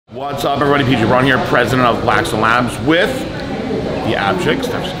What's up, everybody? PJ Braun here, president of Blackstone Labs, with the ab chick,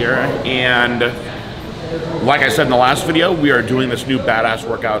 Steph Sequeira. And like I said in the last video, we are doing this new badass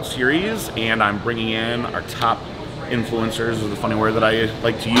workout series, and I'm bringing in our top influencers, is the funny word that I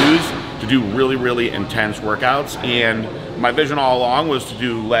like to use, to do really, really intense workouts. And my vision all along was to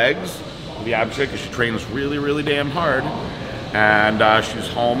do legs with the ab chick, because she trains really, really damn hard. And she's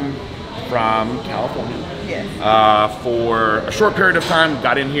home from California. Yes. For a short period of time,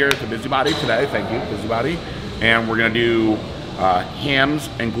 got in here to Busybody today, thank you, Busybody. And we're gonna do hams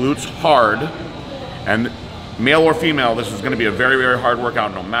and glutes hard. And male or female, this is gonna be a very, very hard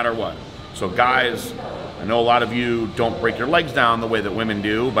workout no matter what. So guys, I know a lot of you don't break your legs down the way that women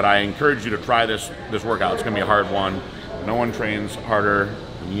do, but I encourage you to try this workout. It's gonna be a hard one. No one trains harder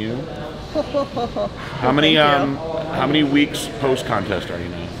than you. How many weeks post-contest are you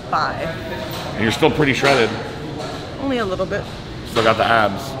now? 5. And you're still pretty shredded. Only a little bit. Still got the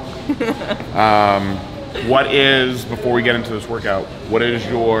abs. Before we get into this workout, what is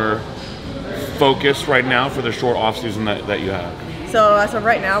your focus right now for the short off season that you have? So as of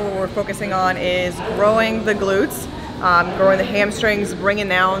right now, what we're focusing on is growing the glutes, growing the hamstrings, bringing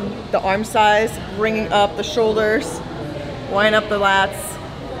down the arm size, bringing up the shoulders, winding up the lats,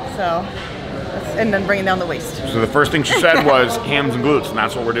 and then bringing down the waist. So the first thing she said was hams and glutes, and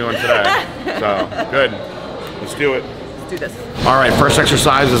that's what we're doing today. So good, let's do it. Let's do this. All right, first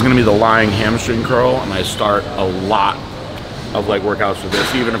exercise is gonna be the lying hamstring curl, and I start a lot of leg workouts with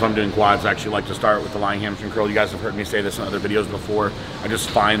this. Even if I'm doing quads, I actually like to start with the lying hamstring curl. You guys have heard me say this in other videos before. I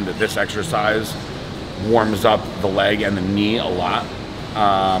just find that this exercise warms up the leg and the knee a lot.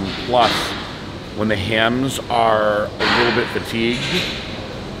 Plus, when the hams are a little bit fatigued,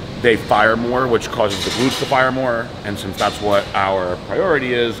 they fire more, which causes the glutes to fire more. And since that's what our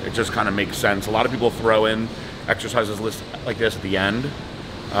priority is, it just kind of makes sense. A lot of people throw in exercises like this at the end.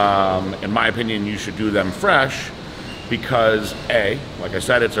 In my opinion, you should do them fresh because A, like I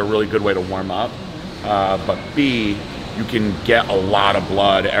said, it's a really good way to warm up. But B, you can get a lot of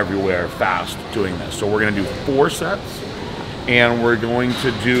blood everywhere fast doing this. So we're gonna do 4 sets, and we're going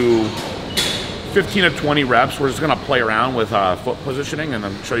to do 15 to 20 reps. We're just gonna play around with foot positioning and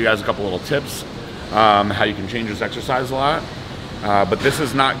then show you guys a couple little tips, how you can change this exercise a lot. But this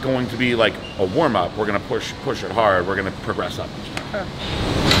is not going to be like a warm up. We're gonna push it hard. We're gonna progress up each time.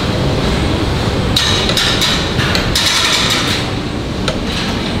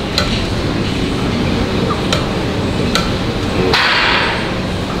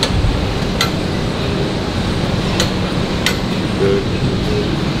 Good.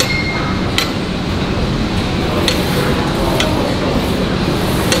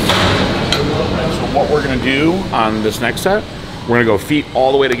 What we're gonna do on this next set, we're gonna go feet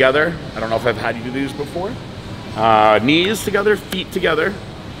all the way together. I don't know if I've had you do these before. Knees together, feet together,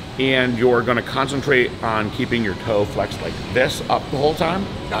 and you're gonna concentrate on keeping your toe flexed like this up the whole time,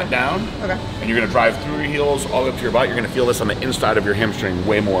 not down. Okay. And you're gonna drive through your heels all the way up to your butt. You're gonna feel this on the inside of your hamstring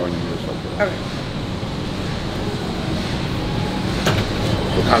way more when you do this like this. Okay.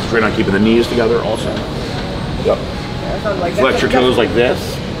 So concentrate on keeping the knees together also. Yep. Yeah, like flex your toes like this.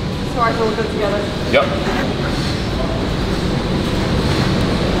 So I can look good together. Yep.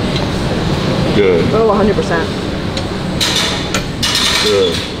 Good. Oh, 100%.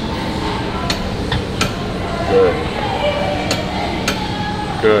 Good. Good.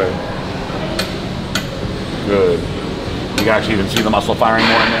 Good. Good. You can actually even see the muscle firing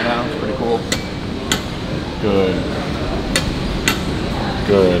more in there now. It's pretty cool. Good.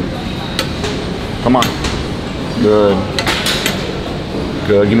 Good. Come on. Good.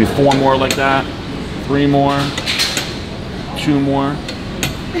 Good. Give me 4 more like that. 3 more. 2 more.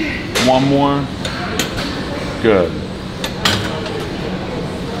 1 more. Good.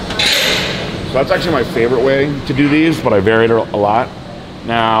 So that's actually my favorite way to do these, but I varied it a lot.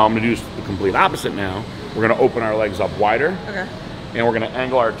 Now I'm gonna do the complete opposite now. We're gonna open our legs up wider. Okay. And we're gonna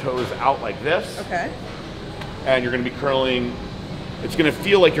angle our toes out like this. Okay. And you're gonna be curling. It's gonna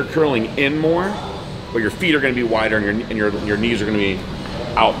feel like you're curling in more, but your feet are gonna be wider and your knees are gonna be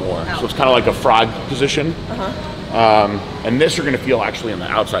out more. So it's kind of like a frog position. And this you're gonna feel actually on the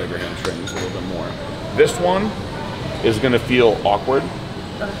outside of your hamstrings a little bit more. This one is gonna feel awkward.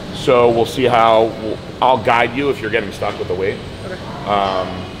 So we'll see how, I'll guide you if you're getting stuck with the weight.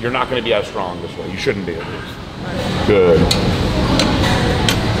 You're not gonna be as strong this way. You shouldn't be at least. Good.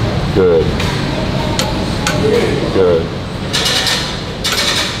 Good. Good.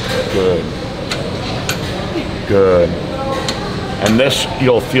 Good. Good. And this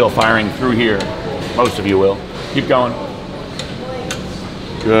you'll feel firing through here. Most of you will. Keep going.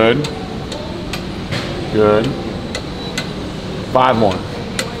 Good. Good. 5 more.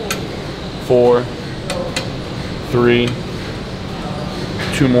 4, 3,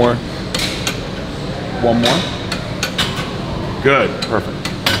 2 more, 1 more. Good, perfect,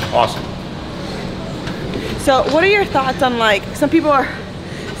 awesome. So what are your thoughts on, like, some people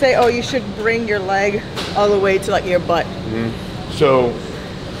say, oh, you should bring your leg all the way to like your butt. So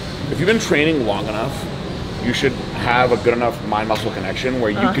if you've been training long enough, you should have a good enough mind-muscle connection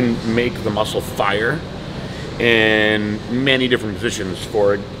where you can make the muscle fire in many different positions.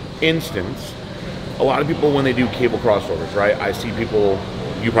 For instance, a lot of people, when they do cable crossovers, right? I see people,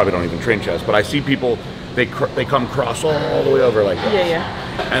 you probably don't even train chest, but I see people, they come cross all the way over like this.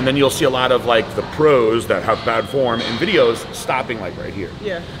 Yeah. And then you'll see a lot of like the pros that have bad form in videos stopping like right here.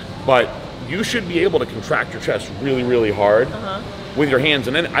 Yeah. But you should be able to contract your chest really, really hard with your hands,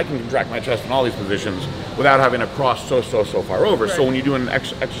 and then I can contract my chest in all these positions without having to cross so far over. Right. So when you do an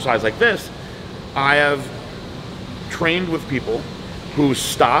exercise like this, I have trained with people who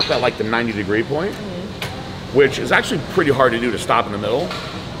stop at like the 90-degree point, which is actually pretty hard to do, to stop in the middle.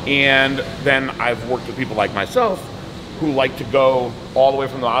 And then I've worked with people like myself who like to go all the way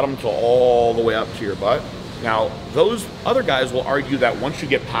from the bottom to all the way up to your butt. Now, those other guys will argue that once you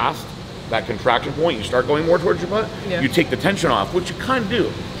get past that contraction point, you start going more towards your butt, you take the tension off, which you kind of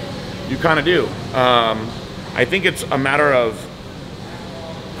do. You kind of do. I think it's a matter of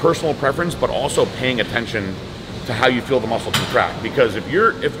personal preference, but also paying attention to how you feel the muscle contract. Because if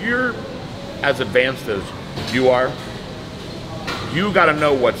you're as advanced as you are, you got to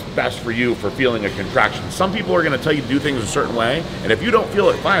know what's best for you for feeling a contraction. Some people are going to tell you to do things a certain way, and if you don't feel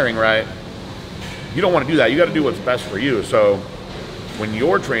it firing right, you don't want to do that. You got to do what's best for you. So when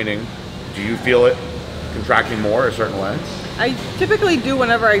you're training, do you feel it contracting more a certain way? I typically do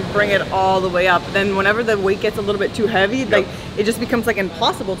whenever I bring it all the way up. Then whenever the weight gets a little bit too heavy, like it just becomes like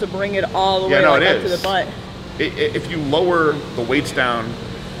impossible to bring it all the way up to the butt. If you lower the weights down,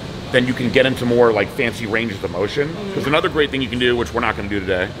 then you can get into more like fancy ranges of motion. Because another great thing you can do, which we're not going to do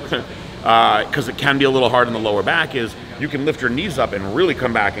today, because it can be a little hard in the lower back, is you can lift your knees up and really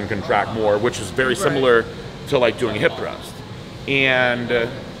come back and contract more, which is very similar to like doing a hip thrust. And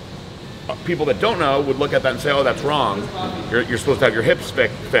people that don't know would look at that and say, oh, that's wrong. You're supposed to have your hips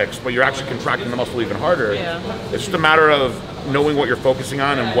fixed, but you're actually contracting the muscle even harder. It's just a matter of knowing what you're focusing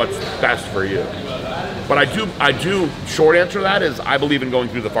on and what's best for you. But I do, short answer to that is I believe in going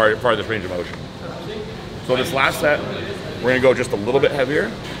through the farthest range of motion. So this last set, we're gonna go just a little bit heavier,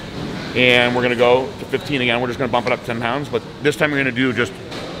 and we're gonna go to 15 again. We're just gonna bump it up 10 pounds, but this time we're gonna do just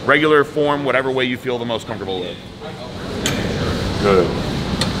regular form, whatever way you feel the most comfortable with. Good.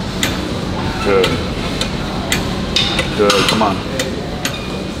 Good. Good, come on.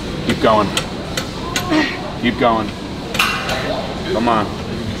 Keep going. Keep going. Come on.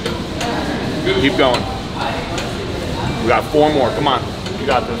 Keep going. We got 4 more, come on. You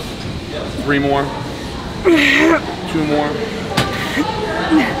got this. 3 more. 2 more.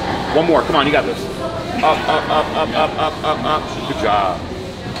 1 more, come on, you got this. Up, up, up, up, up, up, up, up. Good job.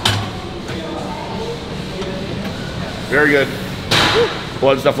 Very good.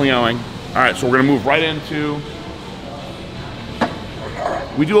 Blood's definitely going. All right, so we're gonna move right into,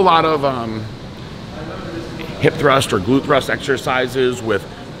 we do a lot of hip thrust or glute thrust exercises with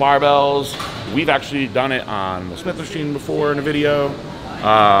barbells. We've actually done it on the Smith machine before in a video. You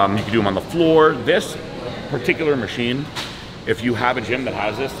can do them on the floor. This particular machine, if you have a gym that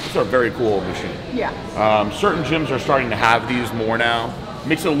has this, it's a very cool machine. Certain gyms are starting to have these more now.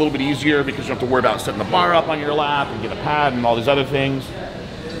 Makes it a little bit easier because you don't have to worry about setting the bar up on your lap and get a pad and all these other things.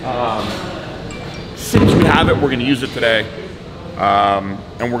 Since we have it, we're gonna use it today. And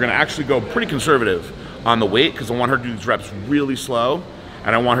we're gonna actually go pretty conservative on the weight because I want her to do these reps really slow,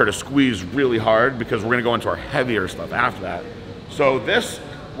 and I want her to squeeze really hard because we're gonna go into our heavier stuff after that. So this,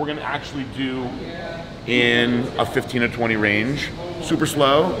 we're gonna actually do in a 15 to 20 range, super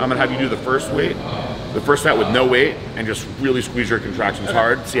slow. I'm gonna have you do the first set with no weight, and just really squeeze your contractions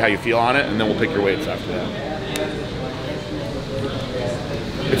hard, see how you feel on it, and then we'll pick your weights after that.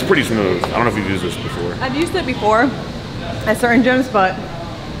 It's pretty smooth. I don't know if you've used this before. I've used it before at certain gyms, but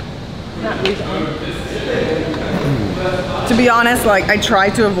not recently. To be honest, like I try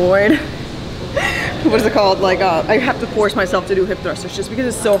to avoid, what is it called? Like I have to force myself to do hip thrusters just because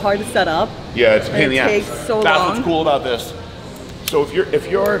it's so hard to set up. Yeah, it's a pain in the ass. It takes so long. That's what's cool about this. So there's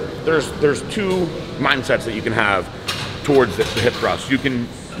 2 mindsets that you can have towards the hip thrust. You can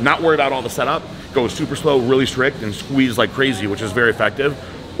not worry about all the setup, go super slow, really strict, and squeeze like crazy, which is very effective.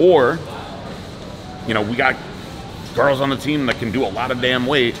 Or, you know, we got girls on the team that can do a lot of damn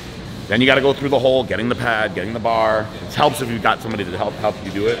weight Then you got to go through the hole, getting the pad, getting the bar. It helps if you've got somebody to help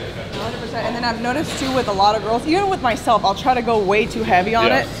you do it. 100%. And then I've noticed too with a lot of girls, even with myself, I'll try to go way too heavy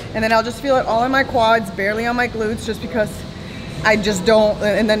on it, and then I'll just feel it all in my quads, barely on my glutes, just because I just don't.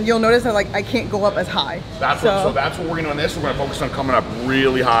 And then you'll notice that like I can't go up as high. So that's what we're gonna do on this. We're gonna focus on coming up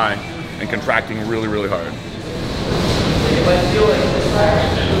really high and contracting really, really hard.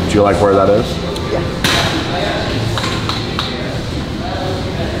 Do you like where that is? Yeah.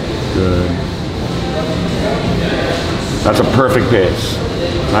 Good. That's a perfect pace.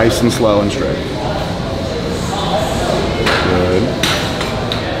 Nice and slow and straight. Good.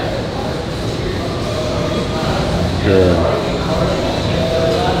 Good.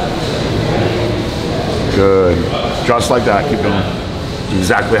 Good. Just like that. Keep going.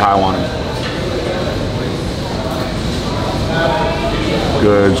 Exactly how I want it.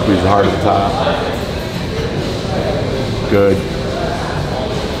 Good. Squeeze it hard at the top. Good.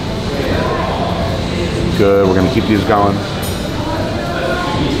 Good. We're going to keep these going.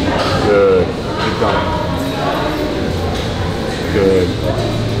 Good. Keep going. Good.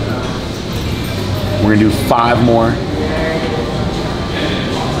 We're going to do 5 more.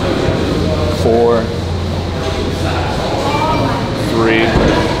 4. 3.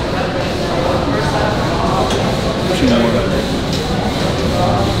 2 more.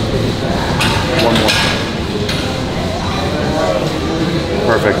 1 more.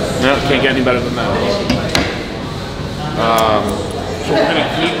 Perfect. No, can't get any better than that. So we're gonna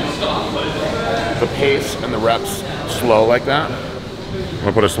keep the pace and the reps slow like that. I'm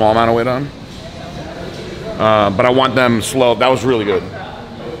gonna put a small amount of weight on, but I want them slow. That was really good.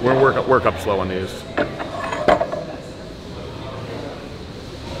 We're gonna work up slow on these.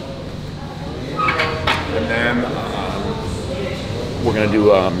 And then we're gonna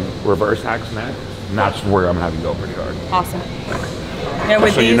do reverse hacks next, and that's where I'm gonna have you go pretty hard. Awesome. And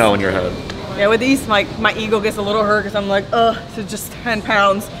with so these, you know in your head. Yeah, with these, my ego gets a little hurt because I'm like, ugh, so just 10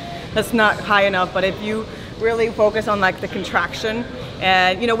 pounds. That's not high enough. But if you really focus on like the contraction,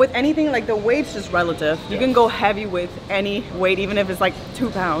 and you know, with anything, like the weight's just relative. You can go heavy with any weight, even if it's like 2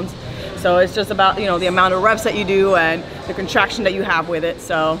 pounds. So it's just about, you know, the amount of reps that you do and the contraction that you have with it.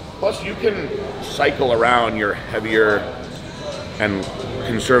 So plus you can cycle around your heavier and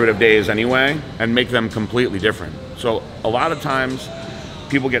conservative days anyway and make them completely different. So a lot of times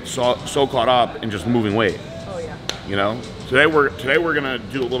people get so caught up in just moving weight. Oh yeah. You know, today we're gonna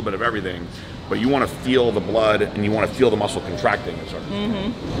do a little bit of everything, but you want to feel the blood and you want to feel the muscle contracting. Good.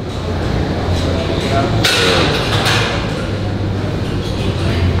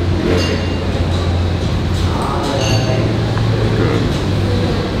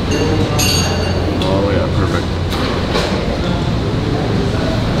 Oh yeah, perfect.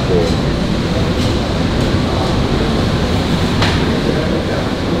 Cool.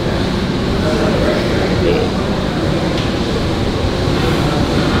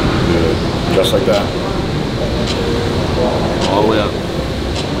 Just like that. All the way up.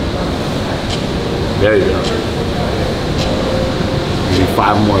 There you go. Maybe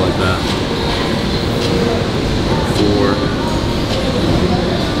 5 more like that. 4.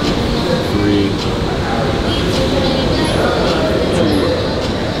 3.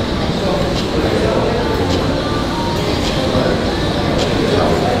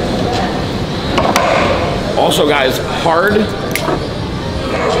 2. Also guys, hard,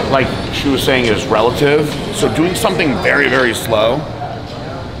 like she was saying, is relative. So doing something very, very slow,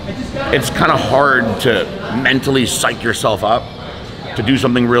 it's kind of hard to mentally psych yourself up to do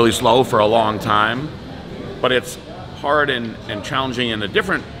something really slow for a long time. But it's hard and challenging in a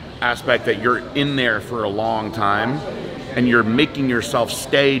different aspect that you're in there for a long time and you're making yourself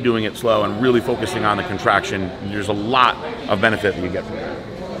stay doing it slow and really focusing on the contraction. There's a lot of benefit that you get from that.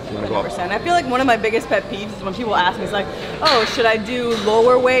 100%. I feel like one of my biggest pet peeves is when people ask me, it's like, oh, should I do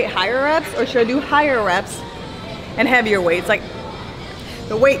lower weight, higher reps, or should I do higher reps and heavier weights? Like,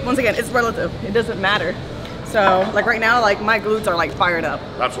 the weight, once again, it's relative. It doesn't matter. So, like right now, like my glutes are like fired up.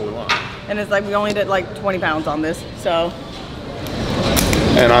 That's what we want. And it's like we only did like 20 pounds on this, so.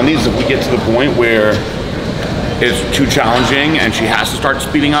 And on these, if we get to the point where it's too challenging and she has to start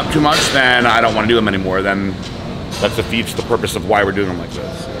speeding up too much, then I don't want to do them anymore. Then that defeats the purpose of why we're doing them like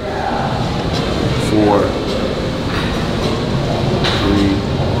this. 4, 3,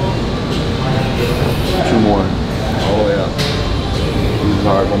 2 more. All the way up. Use it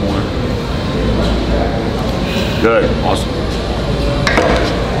hard, 1 more. Good, awesome.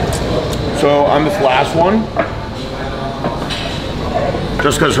 So on this last one,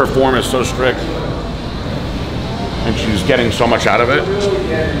 just because her form is so strict and she's getting so much out of it,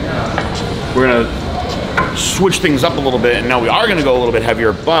 we're gonna switch things up a little bit, and now we are gonna go a little bit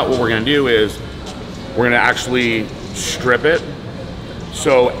heavier, but what we're gonna do is we're gonna actually strip it.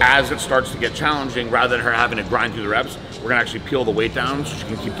 So as it starts to get challenging, rather than her having to grind through the reps, we're gonna actually peel the weight down so she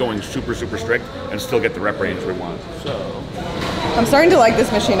can keep going super, super strict and still get the rep range we want. So I'm starting to like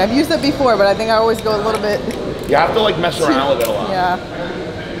this machine. I've used it before, but I think I always go a little bit. You have to like mess around with it a lot. Yeah.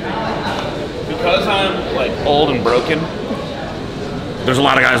 Because I'm like old and broken, there's a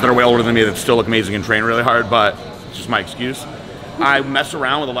lot of guys that are way older than me that still look amazing and train really hard, but it's just my excuse. I mess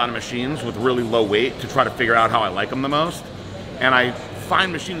around with a lot of machines with really low weight to try to figure out how I like them the most. And I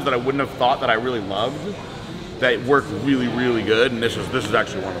find machines that I wouldn't have thought that I really loved that work really, really good, and this is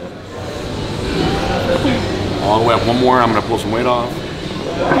actually one of them. All the way up, one more, I'm gonna pull some weight off.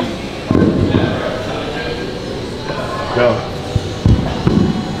 Go.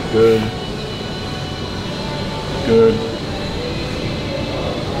 Good. Good.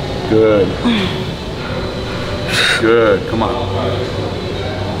 Good. Good, come on.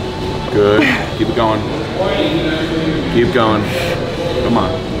 Good, keep it going. Keep going. Come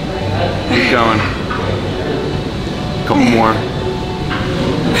on. Keep going. Couple more.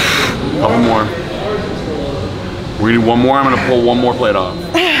 Couple more. We're gonna do one more. I'm gonna pull one more plate off.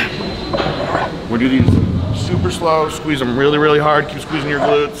 We're gonna do these super slow. Squeeze them really, really hard. Keep squeezing your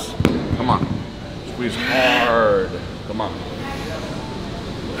glutes. Come on. Squeeze hard. Come on.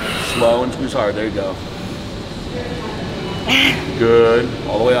 Slow and squeeze hard. There you go. Good.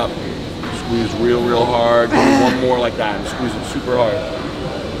 All the way up. Squeeze real, real hard. One more like that and squeeze it super hard.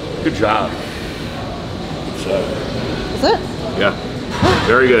 Good job. So. Is it? Yeah.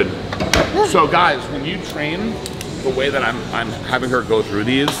 Very good. So guys, when you train the way that I'm having her go through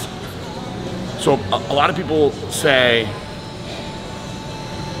these, so a lot of people say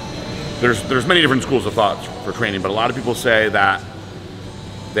there's many different schools of thought for training, but a lot of people say that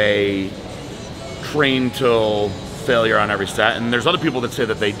they train till failure on every set, and there's other people that say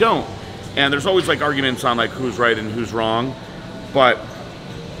that they don't. And there's always like arguments on like who's right and who's wrong. But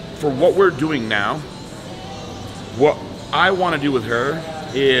for what we're doing now, what I want to do with her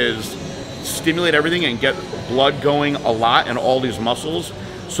is stimulate everything and get blood going a lot in all these muscles,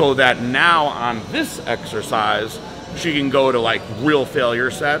 so that now on this exercise, she can go to like real failure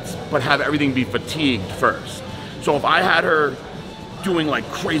sets, but have everything be fatigued first. So if I had her doing like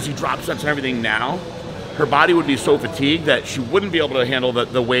crazy drop sets and everything now, her body would be so fatigued that she wouldn't be able to handle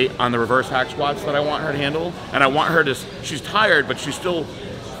the weight on the reverse hack squats that I want her to handle. And I want her to, she's tired, but she's still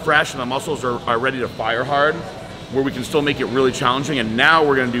fresh and the muscles are ready to fire hard, where we can still make it really challenging. And now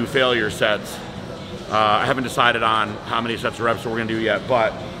we're gonna do failure sets. I haven't decided on how many sets of reps we're gonna do yet,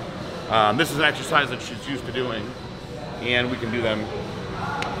 but this is an exercise that she's used to doing, and we can do them.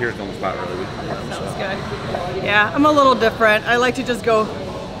 Here's on the spot, really. Sounds good. Yeah, I'm a little different. I like to just go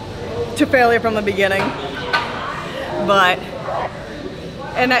to failure from the beginning, but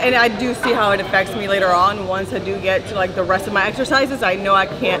and I do see how it affects me later on. Once I do get to like the rest of my exercises, I know I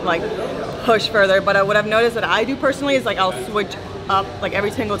can't like push further. But what I've noticed that I do personally is like I'll switch up, like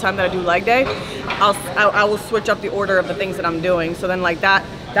every single time that I do leg day, I will switch up the order of the things that I'm doing. So then like that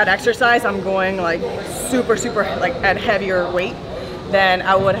exercise, I'm going like super like at heavier weight than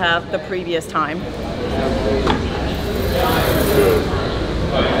I would have the previous time.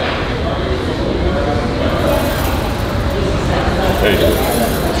 There you go.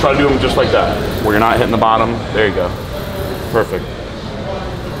 Let's try to do them just like that, where you're not hitting the bottom. There you go. Perfect.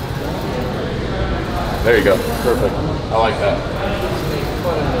 There you go. Perfect. I like that.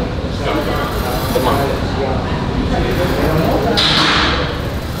 Come on.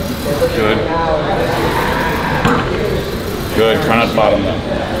 Good. Good. Try not to bottom them.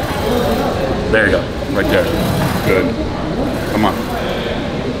 There you go. Right there. Good. Come on.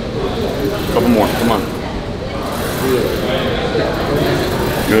 Couple more. Come on.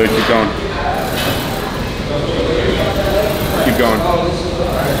 Good. Keep going. Keep going.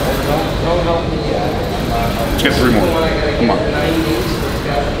 Let's get 3 more. Come on.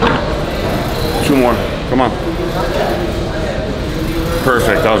 2 more. Come on.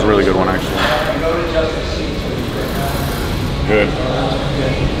 Perfect. That was a really good one, actually. Good.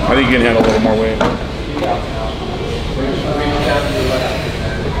 I think you can handle a little more weight.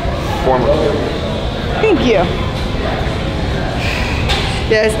 4 more. Thank you.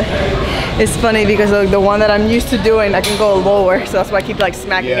 Yes, it's funny because the one that I'm used to doing, I can go lower, so that's why I keep like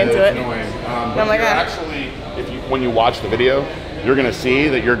smacking into it. I'm like, actually, when you watch the video, you're gonna see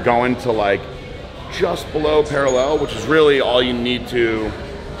that you're going to like just below parallel, which is really all you need to.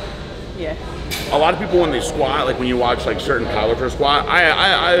 Yeah. A lot of people when they squat, like when you watch like certain powerlifter squat,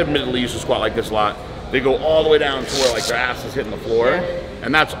 I admittedly used to squat like this a lot. They go all the way down to where like their ass is hitting the floor,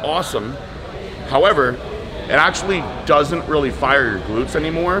 and that's awesome. However, it actually doesn't really fire your glutes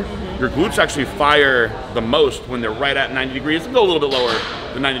anymore. Your glutes actually fire the most when they're right at 90 degrees. They go a little bit lower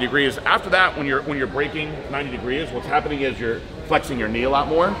than 90 degrees. After that, when you're breaking 90 degrees, what's happening is you're flexing your knee a lot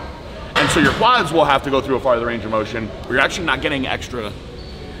more. And so your quads will have to go through a farther range of motion, but you're actually not getting extra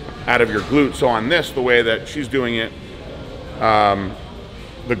out of your glutes. So on this, the way that she's doing it,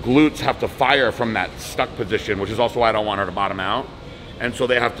 the glutes have to fire from that stuck position, which is also why I don't want her to bottom out. And so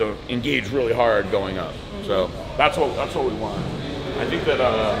they have to engage really hard going up. So that's what we want. I think that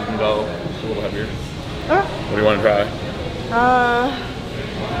we can go a little heavier. What do you want to try?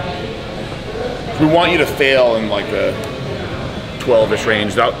 We want you to fail in like the 12-ish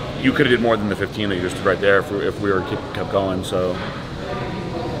range. That, you could have did more than the 15 that you just did right there if we were kept going. So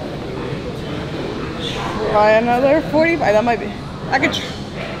try another 45. That might be. I could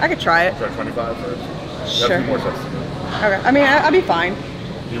try it. Try 25 first. Sure. That's 2 more sets. Okay. I mean, I'll be fine.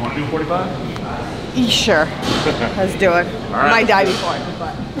 You want to do 45? Sure. Let's do it. All right. I might die before,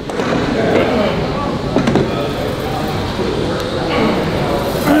 but.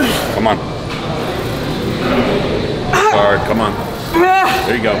 Come on. Hard. Come on.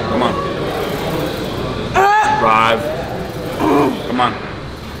 There you go. Come on. Drive. Come on.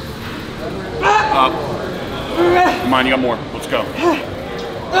 Up. Come on, you got more. Let's go.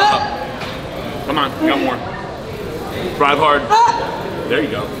 Up. Come on, you got more. Drive hard. There you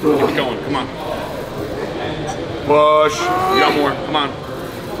go. Keep it going. Come on. Push. You got more. Come on.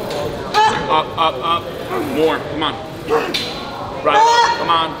 Up, up, up. More. Come on. Drive up. Come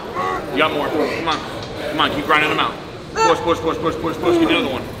on. You got more. Come on. Come on. Keep grinding them out. Push, push, push, push, push, push. Give me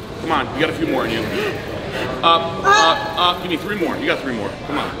another one. Come on. You got a few more in you. Up, up, up. Give me 3 more. You got 3 more.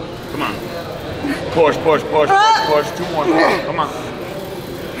 Come on. Come on. Push, push, push, push, push. 2 more. Come on.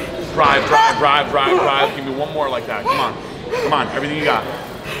 Drive, drive, drive, drive, drive. Give me 1 more like that. Come on. Come on. Everything you got.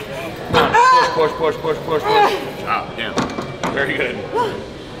 Come on. Push, push, push, push, push, push. Ah, damn. Very good.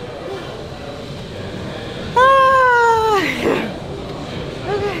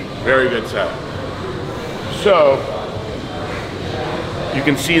 Very good set. So, you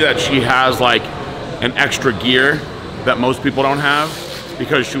can see that she has like an extra gear that most people don't have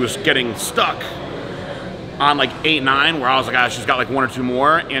because she was getting stuck on like 8, 9, where I was like, ah, she's got like 1 or 2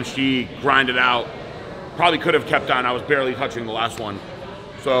 more, and she grinded out. Probably could have kept on. I was barely touching the last one.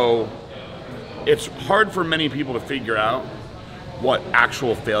 So it's hard for many people to figure out what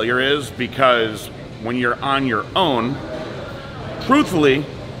actual failure is, because when you're on your own, truthfully,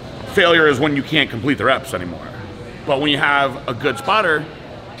 failure is when you can't complete the reps anymore. But when you have a good spotter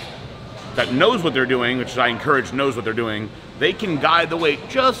that knows what they're doing, which I encourage knows what they're doing, they can guide the weight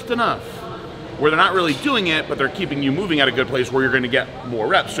just enough where they're not really doing it, but they're keeping you moving at a good place where you're going to get more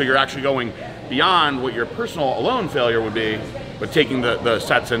reps. So you're actually going beyond what your personal alone failure would be, but taking the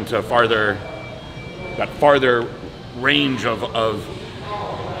sets into farther range of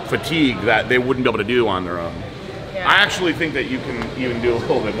fatigue that they wouldn't be able to do on their own. Yeah. I actually think that you can even do a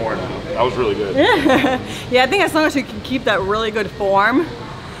little bit more now. That was really good. Yeah, I think as long as you can keep that really good form,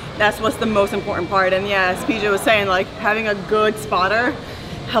 that's what's the most important part. And yeah, as PJ was saying, like having a good spotter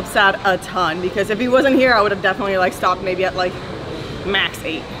helps out a ton, because if he wasn't here, I would have definitely like stopped maybe at like max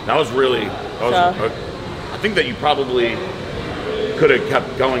 8. That was really, I think that you probably could have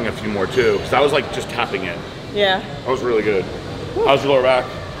kept going a few more too, because I was like just tapping it. Yeah. That was really good. Woo. How's your lower back?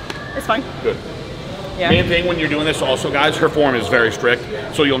 It's fine. Good. Yeah. Main thing when you're doing this also, guys, her form is very strict.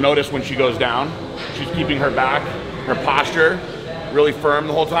 So you'll notice when she goes down, she's keeping her back, her posture really firm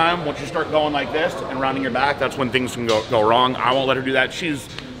the whole time. Once you start going like this and rounding your back, that's when things can go wrong. I won't let her do that. She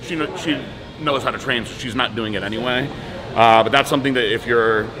knows how to train, so she's not doing it anyway. But that's something that if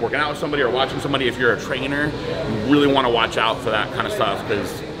you're working out with somebody or watching somebody, if you're a trainer, you really want to watch out for that kind of stuff,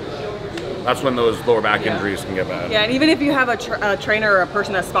 because that's when those lower back injuries can get bad. Yeah, and even if you have a trainer or a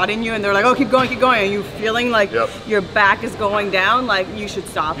person that's spotting you and they're like, oh, keep going, and you feeling like your back is going down, like you should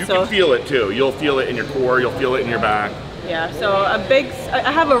stop. You can feel it too. You'll feel it in your core, you'll feel it in your back. Yeah, so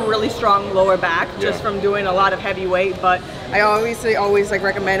I have a really strong lower back just from doing a lot of heavy weight, but I always like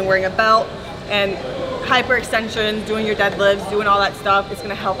recommend wearing a belt and hyperextensions, doing your deadlifts, doing all that stuff. It's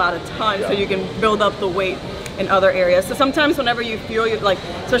gonna help out a ton, so you can build up the weight in other areas. So sometimes whenever you feel like,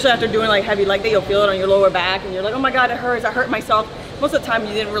 especially after doing like heavy leg day, you'll feel it on your lower back and you're like, oh my God, it hurts, I hurt myself. Most of the time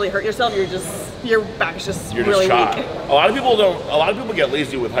you didn't really hurt yourself, your back is just really weak. A lot of people get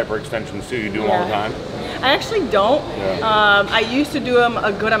lazy with hyperextensions too. You do them all the time. I actually don't. Yeah. I used to do them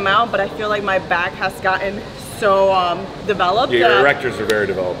a good amount, but I feel like my back has gotten so developed. Yeah, your erectors are very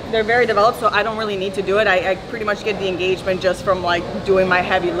developed. They're very developed, so I don't really need to do it. I pretty much get the engagement just from like doing my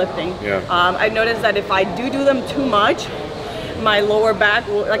heavy lifting. Yeah. I've noticed that if I do them too much, my lower back,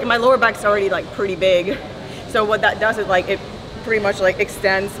 like my lower back's already like pretty big. So what that does is like it pretty much like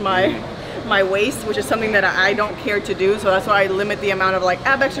extends my waist, which is something that I don't care to do. So that's why I limit the amount of like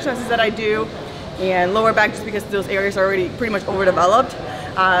ab exercises that I do, and lower back just because those areas are already pretty much overdeveloped.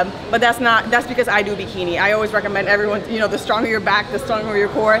 But that's because I do bikini. I always recommend everyone, you know, the stronger your back, the stronger your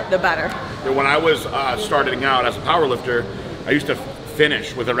core, the better. When I was starting out as a powerlifter, I used to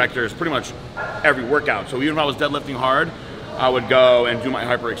finish with erectors pretty much every workout. So even if I was deadlifting hard, I would go and do my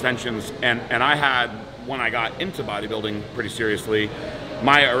hyperextensions. And I had, when I got into bodybuilding pretty seriously,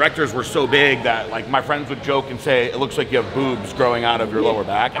 my erectors were so big that like my friends would joke and say, it looks like you have boobs growing out of your lower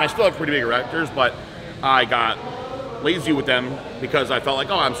back. And I still have pretty big erectors, but I got lazy with them because I felt like,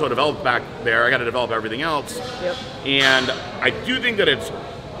 oh, I'm so developed back there, I got to develop everything else. Yep. And I do think that it's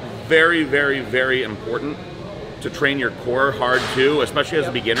very, very, very important to train your core hard too, especially as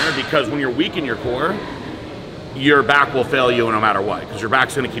a beginner, because when you're weak in your core, your back will fail you no matter what, because your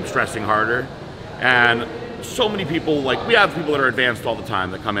back's going to keep stressing harder. And so many people, like we have people that are advanced all the time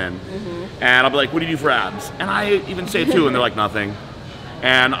that come in, and I'll be like, what do you do for abs? And I even say it too, and they're like, nothing.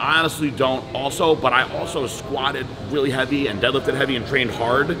 And I honestly don't also, but I also squatted really heavy and deadlifted heavy and trained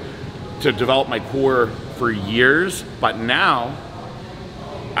hard to develop my core for years. But now,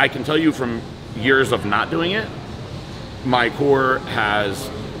 I can tell you from years of not doing it, my core has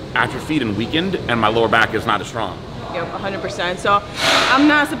atrophied and weakened, and my lower back is not as strong. Yep, 100%. So I'm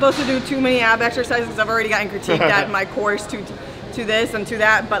not supposed to do too many ab exercises because I've already gotten critiqued that my core is too to this and to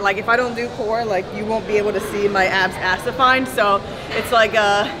that, but like if I don't do core, like you won't be able to see my abs as defined. So it's like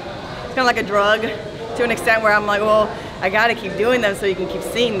it's kind of like a drug to an extent where I'm like, well, I gotta keep doing them so you can keep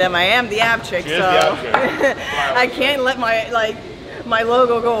seeing them. I am the ab chick, so I can't let my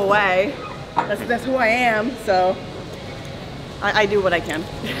logo go away. That's who I am. So I do what I can.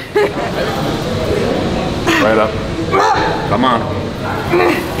 Right up. Come on.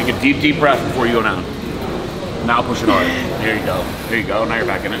 Take a deep breath before you go down. Now push it hard. There you go. There you go. Now you're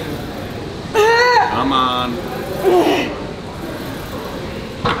back in it. Come on.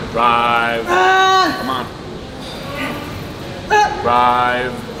 Drive. Come on.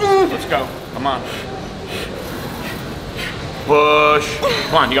 Drive. Let's go. Come on. Push.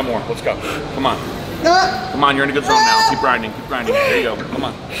 Come on, you got more. Let's go. Come on. Come on, you're in a good zone now. Keep grinding. Keep grinding. There you go. Come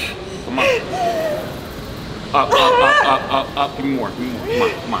on. Come on. Up. Give me more. Give me more. Come on.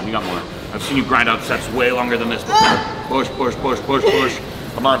 Come on, you got more. I've seen you grind out sets way longer than this before. Push, push, push, push, push.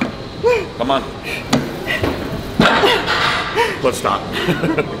 Come on. Come on. Let's stop.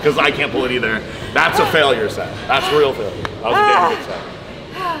 Because I can't pull it either. That's a failure set. That's a real failure. That was a damn good set.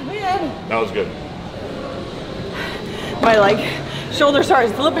 Man. That was good. My shoulder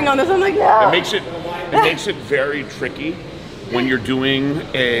starts flipping on this. I'm like, yeah. It makes it very tricky when you're doing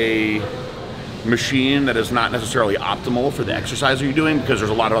a machine that is not necessarily optimal for the exercise that you're doing, because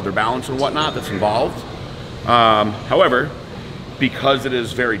there's a lot of other balance and whatnot that's involved. However, because it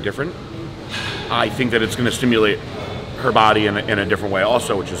is very different, I think that it's going to stimulate her body in a different way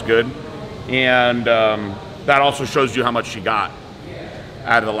also, which is good. And that also shows you how much she got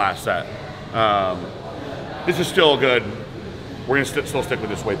out of the last set. This is still good. We're going to still stick with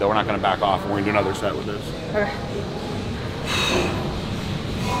this weight though. We're not going to back off, and we're going to do another set with this. Okay.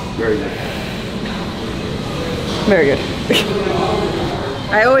 Very good. Very good.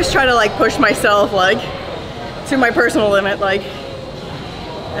 I always try to push myself to my personal limit, and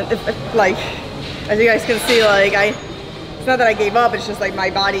as you guys can see, it's not that I gave up, it's just my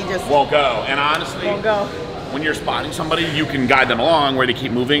body just won't go. And honestly, won't go. When you're spotting somebody, you can guide them along where they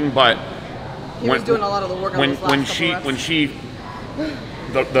keep moving, but he was doing a lot of the work on those last when she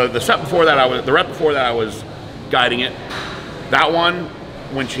the set before that, the rep before that I was guiding it. That one,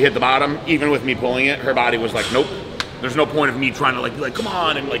 when she hit the bottom, even with me pulling it, her body was like, nope. There's no point of me trying to be like, come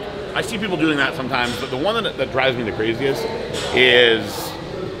on, and I see people doing that sometimes, but the one that drives me the craziest is,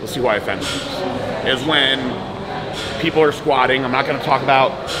 let's see who I offend, is when people are squatting. I'm not going to talk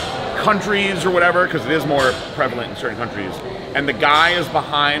about countries or whatever, because it is more prevalent in certain countries, and the guy is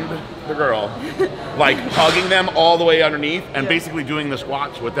behind the girl, hugging them all the way underneath and basically doing the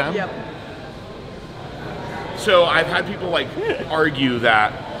squats with them. Yep. So I've had people argue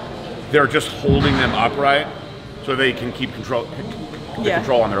that they're just holding them upright so they can keep control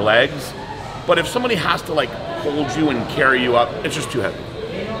on their legs. But if somebody has to hold you and carry you up, it's just too heavy.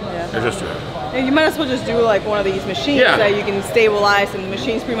 Yeah. It's just too heavy. And you might as well just do one of these machines that you can stabilize, and the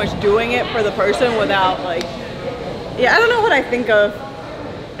machine's pretty much doing it for the person without I don't know what I think of.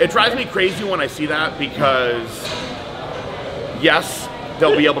 It drives me crazy when I see that, because yes,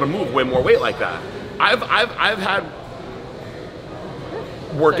 they'll be able to move way more weight like that. I've had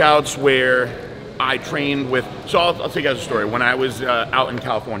workouts where I trained with, so I'll tell you guys a story. When I was out in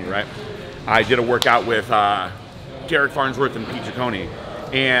California, right, I did a workout with Derek Farnsworth and Pete Ciccone,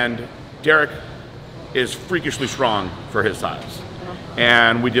 and Derek is freakishly strong for his size.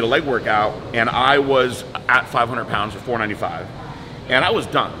 And we did a leg workout, and I was at 500 pounds or 495. And I was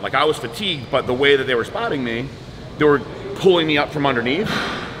done. Like, I was fatigued, but the way that they were spotting me, they were pulling me up from underneath,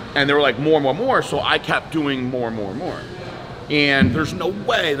 and they were like, more, more, more, so I kept doing more, more, more. And there's no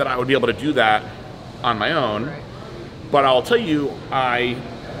way that I would be able to do that on my own, but I'll tell you, I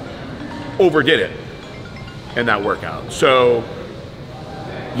overdid it in that workout. So,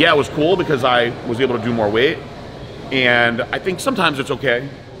 yeah, it was cool because I was able to do more weight, and I think sometimes it's okay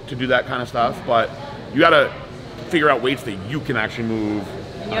to do that kind of stuff, but you gotta figure out weights that you can actually move.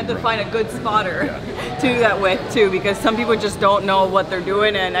 And you have to find a good spotter to do that with too, because some people just don't know what they're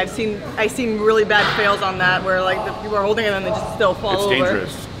doing, and I've seen really bad fails on that where like the people are holding it and they just still fall over. It's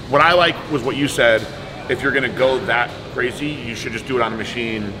dangerous. What I like was what you said. If you're gonna go that crazy, you should just do it on a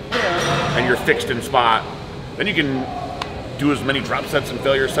machine, and you're fixed in spot. Then you can do as many drop sets and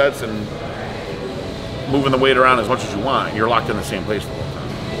failure sets and moving the weight around as much as you want. You're locked in the same place the whole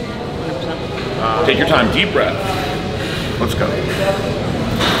time. Take your time, deep breath. Let's go.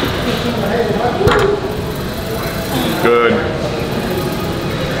 Good.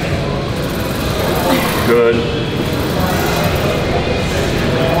 Good.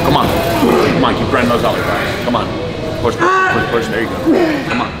 Come on. Come on, keep grinding those out like that. Come on. Push, push, push. There you go.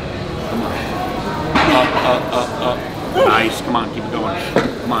 Come on. Come on. Up. Nice. Come on, keep it going.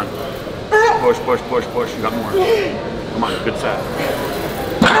 Come on. Push, push, push, push. You got more. Come on, good set.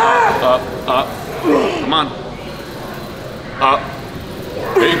 Up. Come on. Up.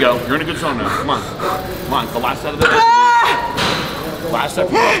 There you go. You're in a good zone now. Come on. Come on. The last set of this. Last set.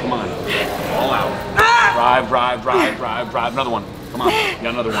 Come on. All out. Drive. Another one. Come on. You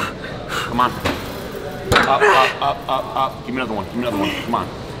got another one. Come on. Up. Give me another one. Come on.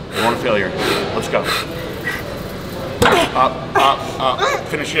 I don't want a failure. Let's go. Up.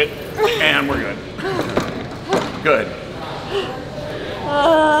 Finish it. And we're good. Good.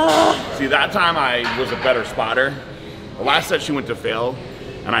 See, that time I was a better spotter. The last set she went to fail,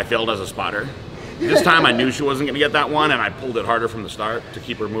 and I failed as a spotter. This time I knew she wasn't gonna get that one, and I pulled it harder from the start to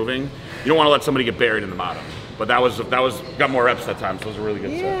keep her moving. You don't wanna let somebody get buried in the bottom. But that was got more reps that time, so it was a really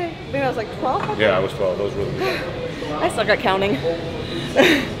good set. Yeah, I think I was like 12. Yeah, I was 12. That was really good. I suck at counting.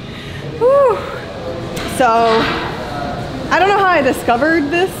 Whew. So, I don't know how I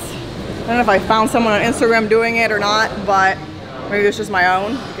discovered this. I don't know if I found someone on Instagram doing it or not, but maybe it's just my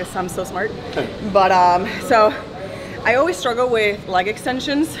own because I'm so smart. But so I always struggle with leg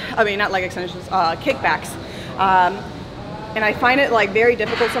extensions. I mean, not leg extensions, kickbacks. And I find it like very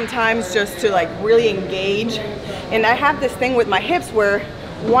difficult sometimes just to like really engage. And I have this thing with my hips where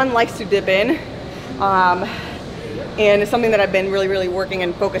one likes to dip in. And it's something that I've been really working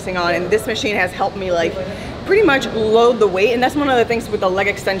and focusing on. And this machine has helped me like pretty much load the weight. And that's one of the things with the leg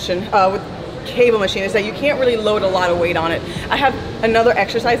extension, with cable machine, is that you can't really load a lot of weight on it. I have another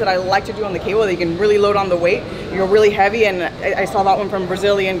exercise that I like to do on the cable that you can really load on the weight. You're really heavy, and I saw that one from a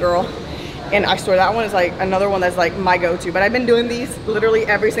Brazilian girl. And I swear that one is like another one that's like my go-to. But I've been doing these literally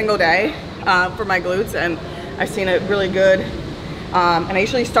every single day for my glutes, and I've seen it really good. And I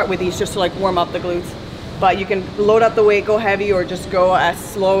usually start with these just to like warm up the glutes. But you can load up the weight, go heavy, or just go as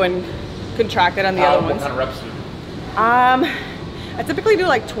slow and contracted on the other ones. What kind of reps do you do? I typically do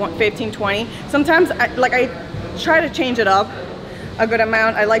like 15, 20. Sometimes I try to change it up a good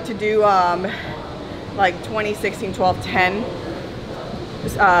amount. I like to do like 20, 16, 12, 10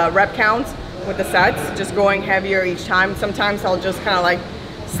 rep counts with the sets, just going heavier each time. Sometimes I'll just kind of like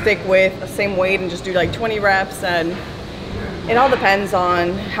stick with the same weight and just do like 20 reps, and it all depends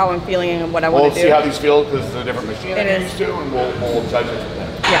on how I'm feeling and what I want to do. We'll see how these feel because it's a different machine than you're used to, and we'll judge it from there.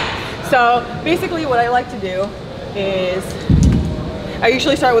 Yeah. So basically what I like to do is I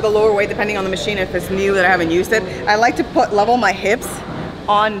usually start with a lower weight depending on the machine if it's new that I haven't used it. I like to level my hips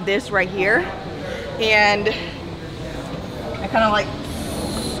on this right here, and I kind of like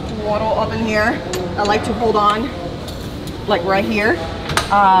swaddle up in here. I like to hold on like right here.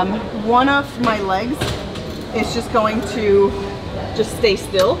 One of my legs is just going to just stay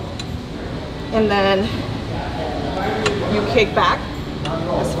still, and then you kick back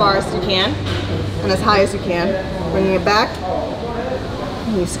as far as you can and as high as you can, bringing it back,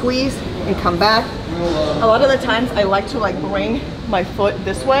 and you squeeze and come back. A lot of the times I like to like bring my foot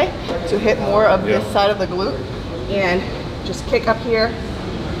this way to hit more of this side of the glute, and just kick up here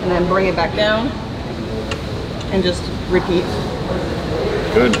and then bring it back down and just repeat.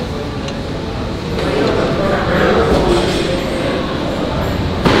 Good.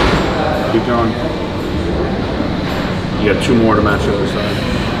 Keep going. You got 2 more to match the other side.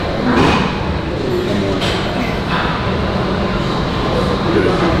 1 more. Good.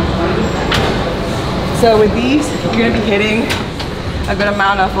 So with these, you're gonna be hitting a good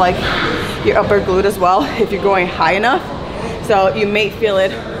amount of like your upper glute as well if you're going high enough. So you may feel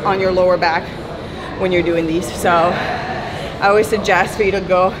it on your lower back when you're doing these. So I always suggest for you to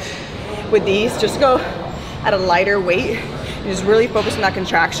go with these, just go at a lighter weight. You just really focus on that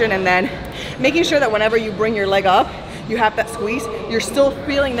contraction, and then making sure that whenever you bring your leg up, you have that squeeze. You're still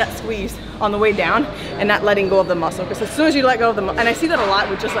feeling that squeeze on the way down and not letting go of the muscle. Because as soon as you let go of the muscle, and I see that a lot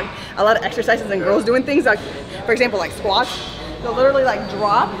with just like a lot of exercises and girls doing things like, for example, like squats, they'll literally like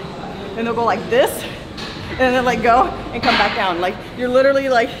drop and they'll go like this and then like go and come back down. Like you're literally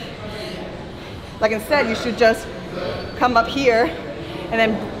like instead you should just come up here and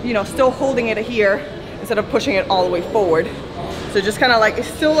then, you know, still holding it here instead of pushing it all the way forward. So just kind of like, it's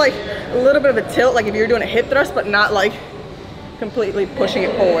still like a little bit of a tilt, like if you're doing a hip thrust, but not like completely pushing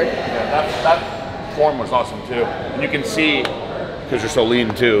it forward. Yeah, that form was awesome too. And you can see, because you're so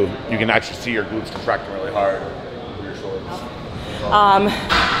lean too, you can actually see your glutes contracting really hard over your shoulders.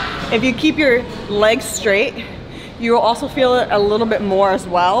 If you keep your legs straight, you will also feel it a little bit more as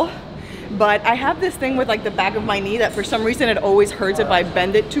well. But I have this thing with like the back of my knee that for some reason it always hurts if I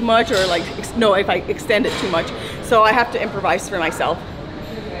bend it too much, or like, no, if I extend it too much. So I have to improvise for myself.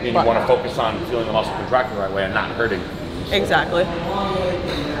 And you want to focus on feeling the muscle contracting the right way and not hurting. Exactly.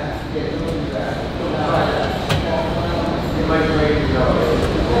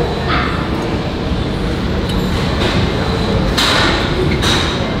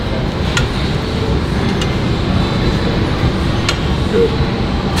 Good.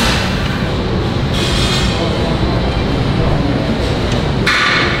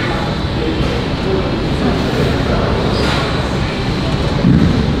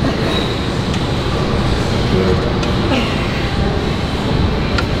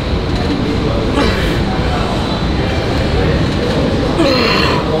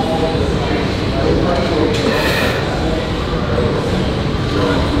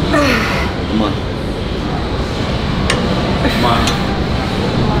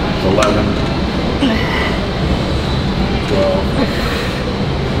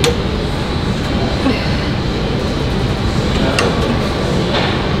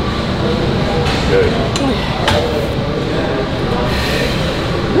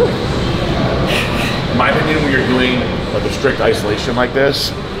 Strict isolation like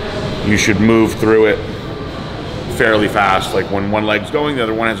this, you should move through it fairly fast. Like when one leg's going, the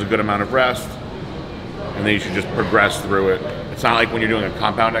other one has a good amount of rest, and then you should just progress through it. It's not like when you're doing a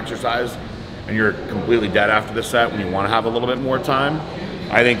compound exercise and you're completely dead after the set when you want to have a little bit more time.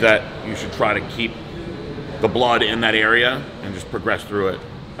 I think that you should try to keep the blood in that area and just progress through it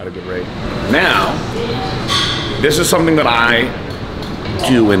at a good rate. Now, this is something that I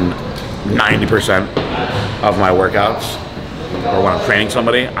do in 90% of my workouts, or when I'm training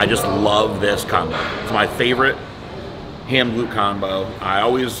somebody. I just love this combo. It's my favorite ham glute combo. I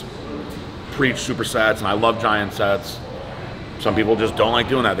always preach supersets, and I love giant sets. Some people just don't like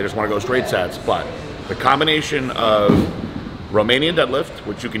doing that. They just want to go straight sets. But the combination of Romanian deadlift,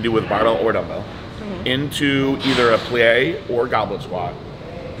 which you can do with barbell or dumbbell, into either a plie or goblet squat,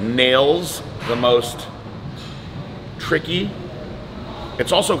 nails the most tricky.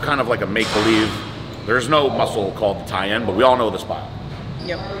 It's also kind of like a make-believe. There's no muscle called the tie-in, but we all know the spot.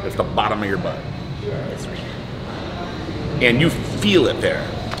 Yep. It's the bottom of your butt. That's right. And you feel it there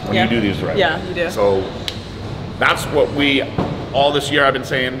when you do these the right way. Yeah, you do. So that's what all this year I've been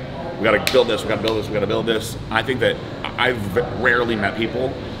saying, we gotta build this, we gotta build this, we gotta build this. I think that I've rarely met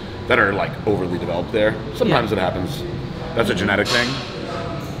people that are like overly developed there. Sometimes it happens. That's a genetic thing.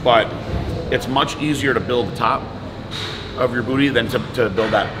 But it's much easier to build the top of your booty than to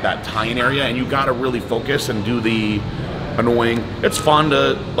build that tie-in area, and you gotta really focus and do the annoying. It's fun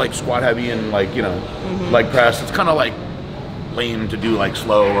to like squat heavy and like, you know, leg press. It's kind of like lame to do like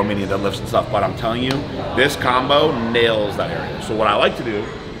slow Romanian deadlifts and stuff, but I'm telling you, this combo nails that area. So what I like to do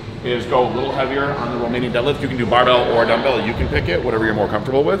is go a little heavier on the Romanian deadlift. You can do barbell or dumbbell, you can pick it, whatever you're more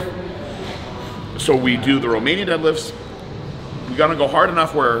comfortable with. So we do the Romanian deadlifts. We gotta go hard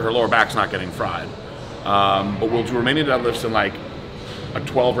enough where her lower back's not getting fried. But we'll do Romanian deadlifts in like a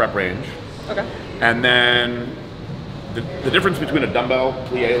 12 rep range. Okay. And then the difference between a dumbbell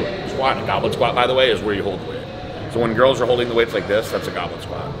plie squat and a goblet squat, by the way, is where you hold the weight. So when girls are holding the weights like this, that's a goblet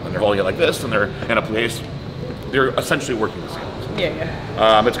squat. When they're holding it like this and they're in a plie, they're essentially working the same.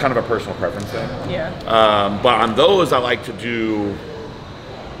 Yeah. It's kind of a personal preference thing. Yeah. But on those, I like to do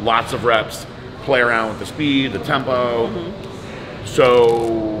lots of reps, play around with the speed, the tempo.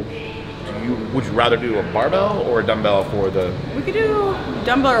 So to would you rather do a barbell or a dumbbell for the? We could do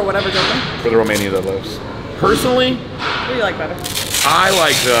dumbbell or whatever's open. For the Romania deadlifts. Personally, what do you like better? I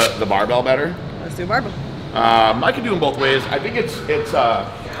like the barbell better. Let's do barbell. I could do them both ways. I think it's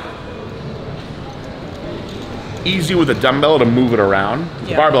easy with a dumbbell to move it around.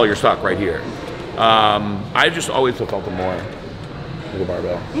 The barbell, you're stuck right here. I just always have felt it more with a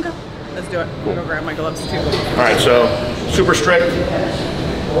barbell. Okay, let's do it. I'm gonna go grab my gloves too. All right, so super strict with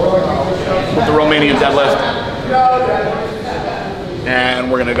the Romanian deadlift.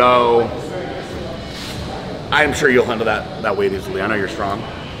 And we're gonna go, I'm sure you'll handle that weight easily. I know you're strong.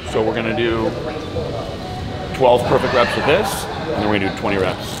 So we're gonna do 12 perfect reps with this, and then we're gonna do 20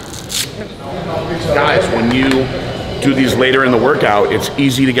 reps. Guys, when you do these later in the workout, it's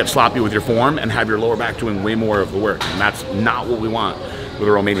easy to get sloppy with your form and have your lower back doing way more of the work. And that's not what we want with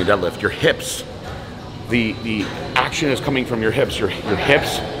a Romanian deadlift. Your hips, the action is coming from your hips. Your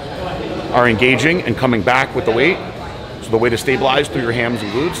hips are engaging and coming back with the weight. So the weight is stabilized through your hams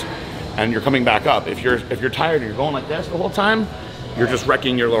and glutes, and you're coming back up. If you're tired and you're going like this the whole time, you're just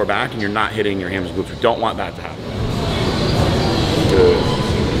wrecking your lower back and you're not hitting your hams and glutes. We don't want that to happen. Good.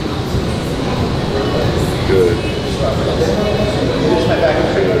 Good.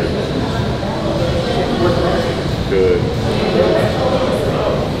 Good. Good.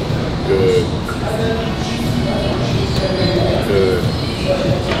 Good.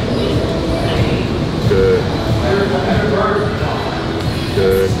 Good.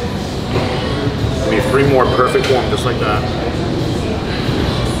 Good. We need 3 more, perfect form, just like that.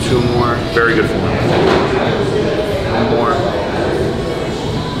 2 more, very good form. 1 more.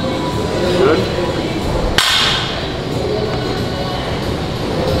 Good.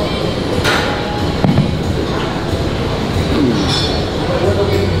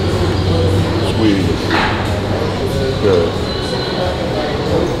 Squeeze. Good.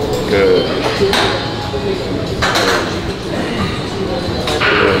 Good.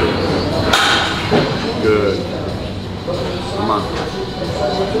 Good. Good. Come on.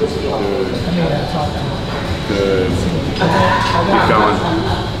 Good. Good. Keep going.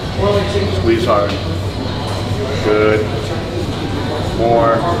 Squeeze hard. Good.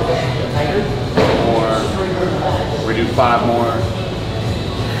 More. More. We do 5 more.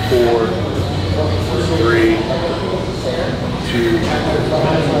 4, 3, 2.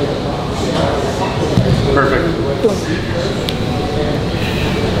 Perfect.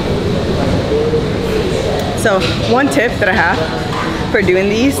 So one tip that I have for doing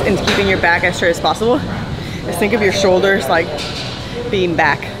these and keeping your back as straight as possible is think of your shoulders like being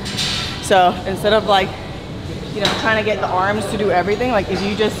back. So instead of like, you know, trying to get the arms to do everything, like if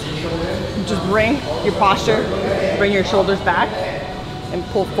you just bring your posture, bring your shoulders back and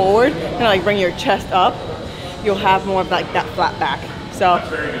pull forward, and like bring your chest up, you'll have more of like that flat back. So,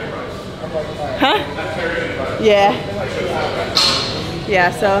 yeah.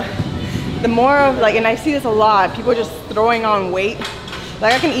 Yeah, so the more of like, and I see this a lot, people just throwing on weight.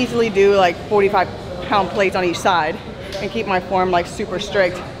 Like I can easily do like 45-pound plates on each side and keep my form like super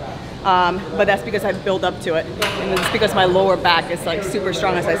strict. But that's because I build up to it. And it's because my lower back is like super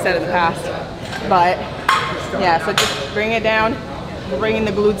strong, as I said in the past. But yeah, so just bring it down, bringing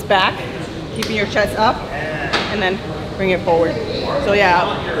the glutes back, keeping your chest up, and then bring it forward. So yeah.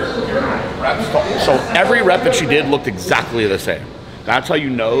 So every rep that you did looked exactly the same. That's how you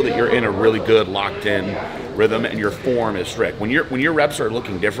know that you're in a really good locked in rhythm and your form is strict. When your reps are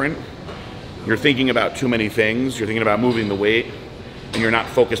looking different, you're thinking about too many things. You're thinking about moving the weight, and you're not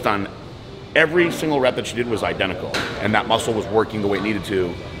focused on every single rep that you did was identical, and that muscle was working the way it needed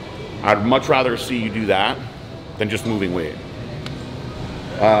to. I'd much rather see you do that than just moving weight.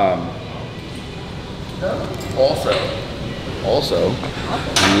 Also,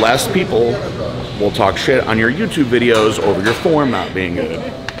 less people will talk shit on your YouTube videos over your form not being good.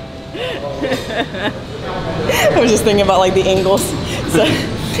 I was just thinking about like the angles. So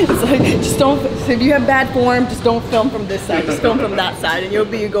it's like, just don't, so if you have bad form, just don't film from this side, just film from that side and you'll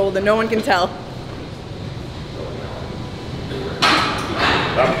be golden, no one can tell.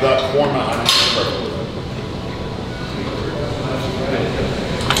 That form out.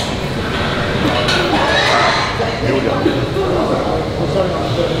 Here we go. Good.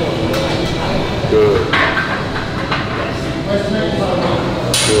 Good.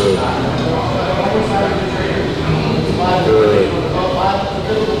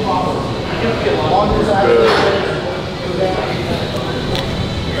 Good.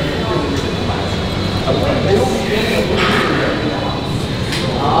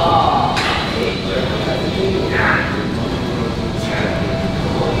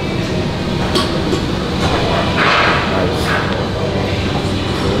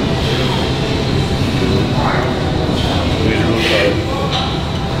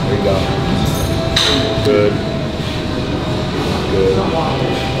 Good. Good.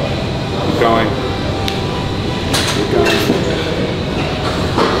 Keep going. Keep going.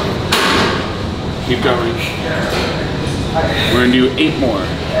 Keep going. We're gonna do 8 more.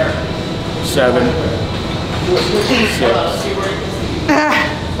 7, 6,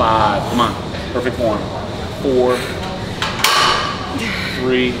 5. Come on. Perfect form. 4,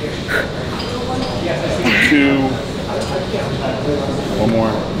 3, 2. One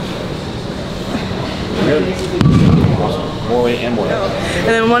more. Good. Awesome. More weight and more. And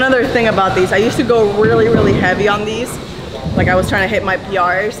then one other thing about these, I used to go really, really heavy on these. Like I was trying to hit my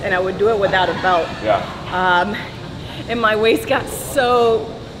PRs, and I would do it without a belt. Yeah. And my waist got so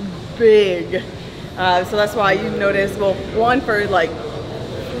big. So that's why you notice, well, one, for like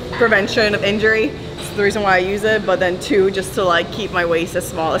prevention of injury, it's the reason why I use it, but then 2, just to like keep my waist as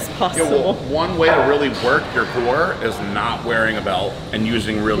small as possible. Yeah, well, one way to really work your core is not wearing a belt and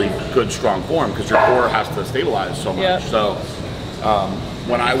using really good, strong form, because your core has to stabilize so much. Yep. So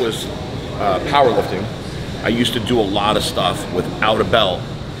when I was powerlifting, I used to do a lot of stuff without a belt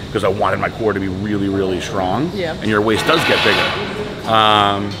because I wanted my core to be really, really strong. Yeah. And your waist does get bigger.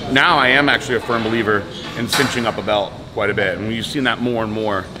 Now I am actually a firm believer in cinching up a belt quite a bit. And we've seen that more and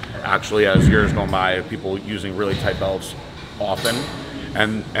more actually as years go by, people using really tight belts often.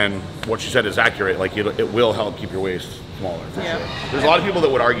 And what she said is accurate. Like it will help keep your waist smaller. For sure. There's a lot of people that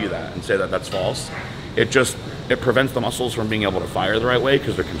would argue that and say that that's false. It prevents the muscles from being able to fire the right way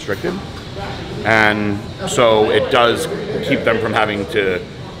because they're constricted. And so it does keep them from having to,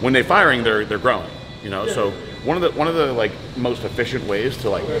 when they're firing, they're growing, you know? So one of the like most efficient ways to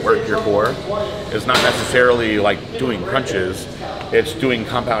like work your core is not necessarily like doing crunches. It's doing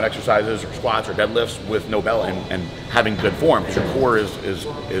compound exercises or squats or deadlifts with no belt and having good form, because your core is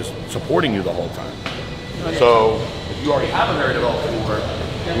supporting you the whole time. So if you already have a very developed core,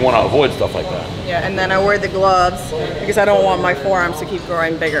 you want to avoid stuff like that. Yeah, and then I wear the gloves because I don't want my forearms to keep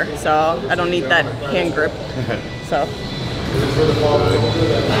growing bigger, so I don't need that hand grip. So. 4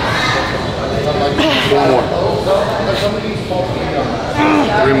 more.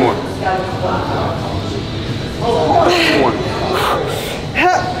 3 more.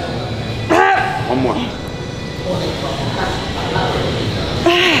 1 more.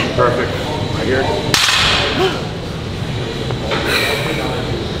 Perfect. Right here.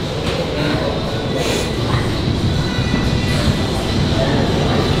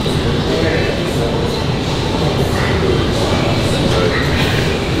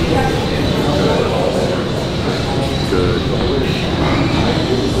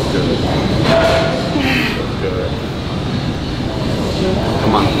 Good.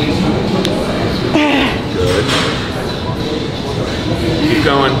 Come on. Good. Keep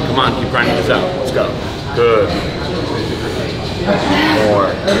going. Come on. Keep grinding this out. Let's go. Good. More.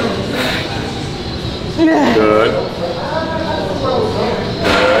 Good. Good.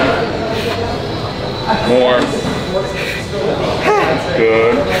 More.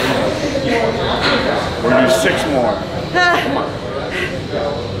 Good. We're gonna do 6 more. Come on.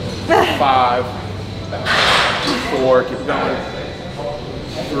 5. 4. Keep going.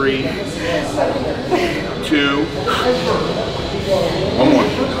 3. 2. 1 more.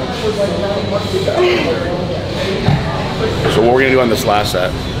 So what we're gonna do on this last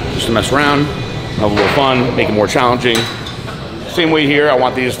set, just to mess around, have a little fun, make it more challenging. Same weight here. I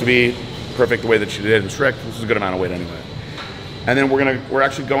want these to be perfect the way that she did and strict. This is a good amount of weight anyway. And then we're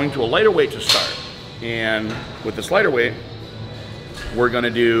actually going to a lighter weight to start. And with this lighter weight, we're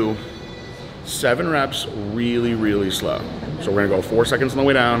gonna do 7 reps really, really slow. So we're gonna go 4 seconds on the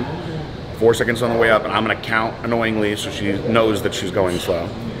way down, 4 seconds on the way up, and I'm gonna count annoyingly so she knows that she's going slow.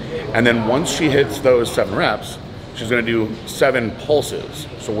 And then once she hits those 7 reps, she's gonna do 7 pulses,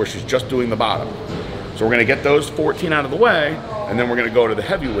 so where she's just doing the bottom. So we're gonna get those 14 out of the way, and then we're gonna go to the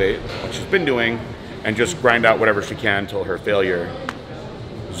heavy weight, which she's been doing, and just grind out whatever she can till her failure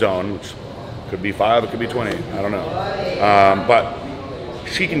zone, which could be 5, it could be 20, I don't know. But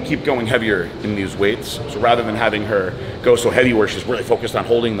she can keep going heavier in these weights. So rather than having her go so heavy where she's really focused on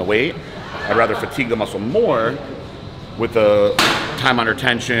holding the weight, I'd rather fatigue the muscle more with the time under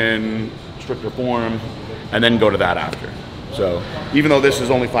tension, stricter form, and then go to that after. So even though this is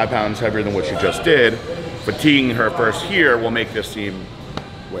only 5 pounds heavier than what she just did, fatiguing her first here will make this seem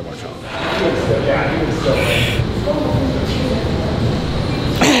way more challenging.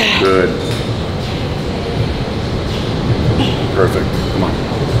 Good. Perfect. Come on.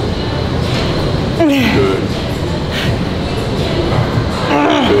 Good.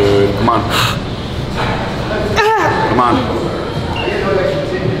 Good. Come on. Come on.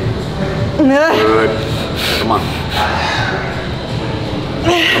 Good. Come on.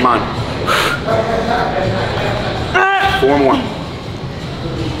 Come on. 4 more.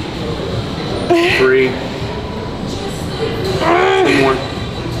 3. 2 more.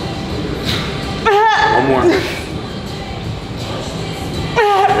 1 more.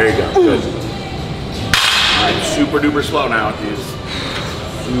 There you go. Good. All right, super duper slow now with these.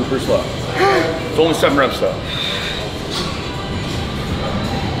 Super slow. It's only 7 reps though.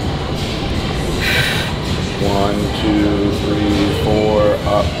 1, 2, 3, 4,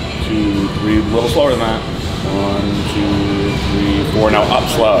 up, 2, 3, a little slower than that. 1, 2, 3, 4, now up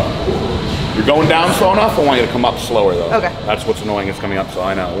slow. You're going down slow enough, I want you to come up slower though. Okay. That's what's annoying, it's coming up slow,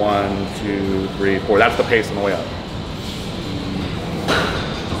 I know. 1, 2, 3, 4, that's the pace on the way up.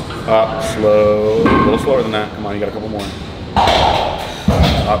 Up, slow, a little slower than that, come on, you got a couple more.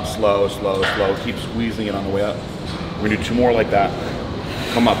 Up, slow, slow, slow, keep squeezing it on the way up. We're gonna do 2 more like that.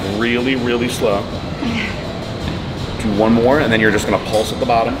 Come up really, really slow. Do 1 more, and then you're just gonna pulse at the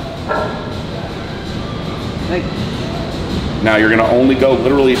bottom. Now you're gonna only go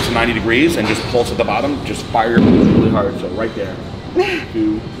literally to 90 degrees and just pulse at the bottom. Just fire your glutes really hard. So right there.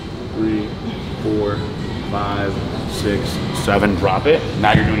 2, 3, 4, 5, 6, 7. Drop it.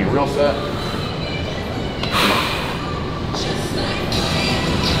 Now you're doing your real set.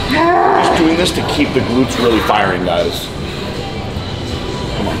 Just doing this to keep the glutes really firing, guys.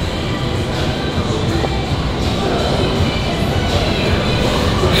 Come on.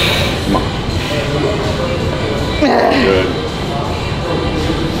 Come on. Good.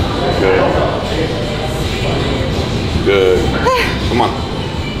 Good. Good. Come on.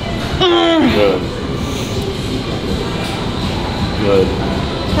 Good. Good.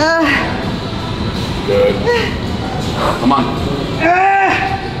 Good. Come on.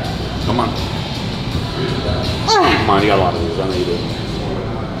 Come on. Come on, you got a lot of these. I know you do.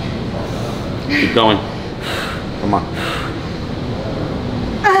 Keep going. Come on.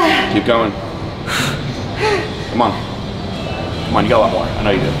 Keep going. Come on. Come on, you got a lot more. I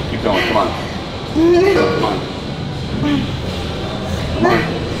know you do. Keep going. Come on. Come on. Come on.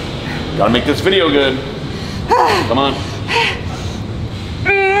 Gotta make this video good. Come on.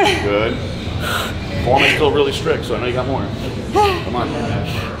 Good. Form is still really strict, so I know you got more. Come on.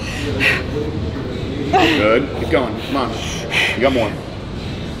 Good. Keep going. Come on. You got more.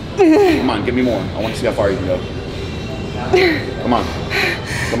 Come on, give me more. I want to see how far you can go. Come on.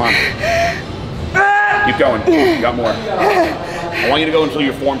 Come on. Keep going. You got more. I want you to go until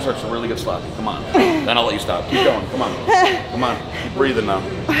your form starts to really get sloppy. Come on. Then I'll let you stop. Keep going. Come on. Come on. Keep breathing now.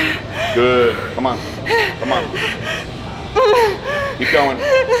 Good. Come on. Come on. Keep going.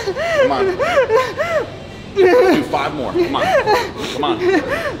 Come on. Do 5 more. Come on. Come on.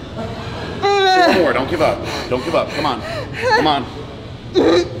 4 more. Don't give up. Don't give up. Come on. Come on.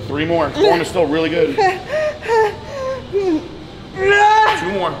 3 more. Form is still really good. 2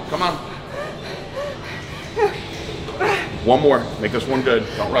 more. Come on. 1 more. Make this one good.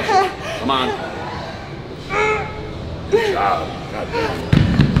 Don't rush it. Come on. Good job. God damn.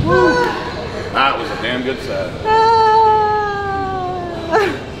 That was a damn good set.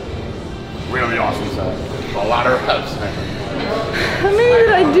 Really awesome set. A lot of reps. How many did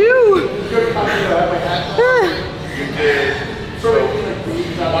I do? You did. So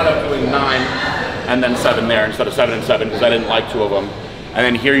I wound up doing 9 and then 7 there instead of 7 and 7 because I didn't like 2 of them. And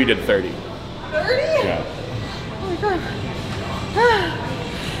then here you did 30. 30? Yeah. Oh my god.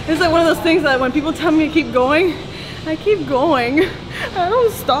 It's like one of those things that when people tell me to keep going, I keep going. I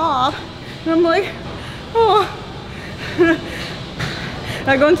don't stop. And I'm like, oh.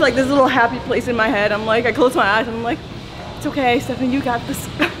 I go into like this little happy place in my head. I'm like, I close my eyes and I'm like, it's okay, Stephanie, you got this.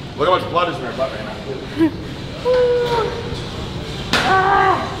 Look how much blood is in her butt right now.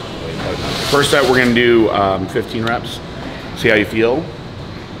 First set, we're gonna do 15 reps. See how you feel.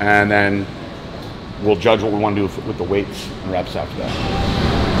 And then we'll judge what we want to do with the weights and reps after that.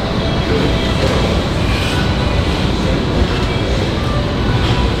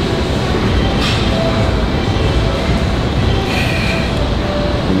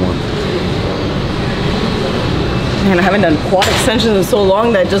 Man, I haven't done quad extensions in so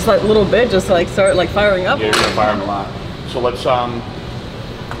long that just like a little bit, just like start like firing up. Yeah, you're gonna fire them a lot. So let's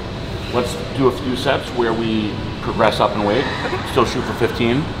do a few sets where we progress up in weight. Okay. Still shoot for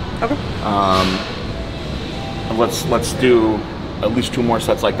 15. Okay. Let's do at least 2 more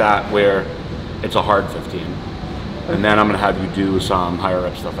sets like that where it's a hard 15. Okay. And then I'm gonna have you do some higher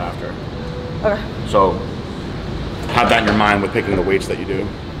rep stuff after. Okay. So have that in your mind with picking the weights that you do.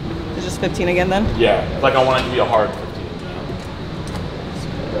 It's just 15 again then? Yeah, like I want it to be a hard 15. You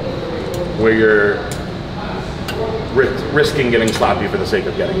know? Where you're risking getting sloppy for the sake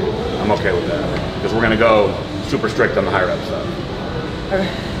of getting it. I'm okay with that. Because we're gonna go super strict on the high rep stuff. Okay.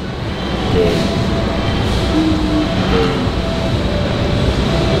 Good.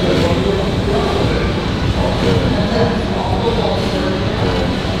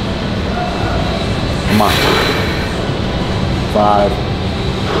 Come on. 5,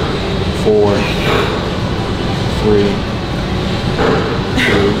 4, 3,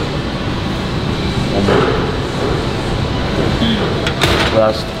 2, 1 more.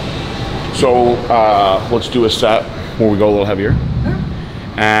 Rest. So let's do a set where we go a little heavier.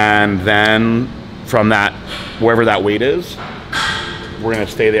 And then from that, wherever that weight is, we're gonna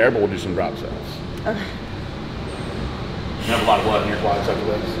stay there, but we'll do some drop sets. Okay. You have a lot of blood in your quads after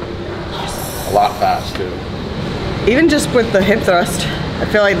this? Yes. A lot fast too. Even just with the hip thrust, I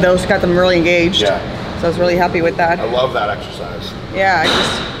feel like those got them really engaged. Yeah. So I was really happy with that. I love that exercise. Yeah,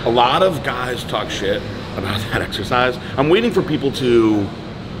 A lot of guys talk shit about that exercise. I'm waiting for people to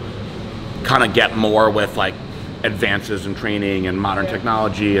kind of get more with like advances in training and modern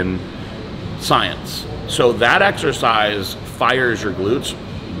technology and science. So that exercise fires your glutes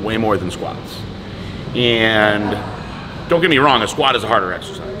way more than squats. And don't get me wrong, a squat is a harder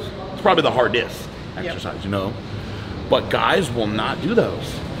exercise. It's probably the hardest exercise, you know? But guys will not do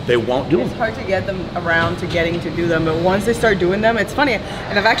those. They won't do them. It's hard to get them around to getting to do them, but once they start doing them, it's funny.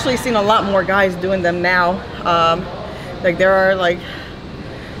 And I've actually seen a lot more guys doing them now. Like there are like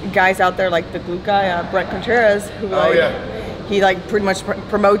guys out there like the glute guy, Brett Contreras, who he like pretty much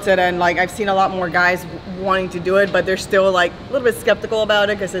promotes it, and like I've seen a lot more guys wanting to do it, but they're still like a little bit skeptical about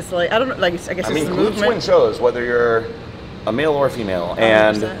it because it's like, I don't know, like I guess it's the movement. Glutes win shows, whether you're a male or a female, 100%.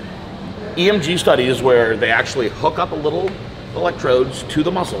 And EMG studies where they actually hook up a little electrodes to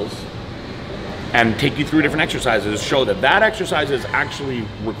the muscles and take you through different exercises show that that exercise is actually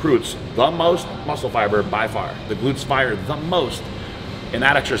recruits the most muscle fiber by far. The glutes fire the most in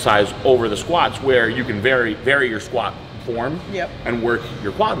that exercise over the squats, where you can vary your squat form and work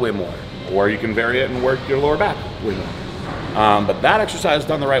your quad way more, or you can vary it and work your lower back way more. But that exercise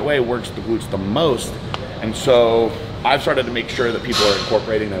done the right way works the glutes the most, and so I've started to make sure that people are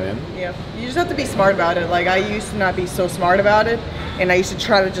incorporating them in. Yeah, you just have to be smart about it. Like I used to not be so smart about it, and I used to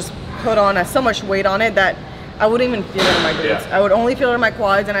try to just put on so much weight on it that I wouldn't even feel it in my glutes. I would only feel it in my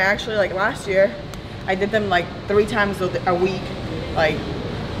quads, and I actually, like last year, I did them like 3 times a week. Like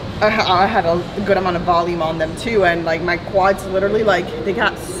I had a good amount of volume on them too, and like my quads literally like they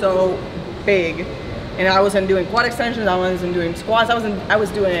got so big, and I wasn't doing quad extensions, I wasn't doing squats, I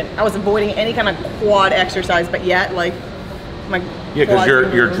was avoiding any kind of quad exercise, but yet like my because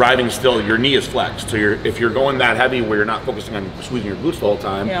you're driving still, your knee is flexed, so if you're going that heavy where you're not focusing on squeezing your glutes the whole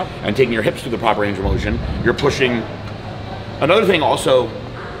time and taking your hips through the proper range of motion, you're pushing. Another thing also,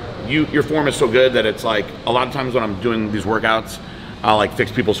 your form is so good that it's like a lot of times when I'm doing these workouts, I'll like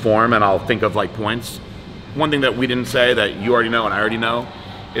fix people's form and I'll think of like points. One thing that we didn't say that you already know and I already know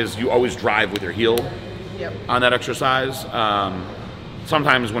is you always drive with your heel on that exercise.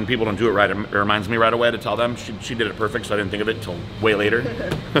 Sometimes when people don't do it right, it reminds me right away to tell them she did it perfect, so I didn't think of it until way later.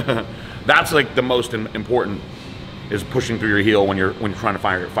 That's like the most important, is pushing through your heel when you're trying to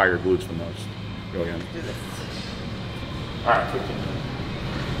fire your glutes the most. Go again. All right, 15.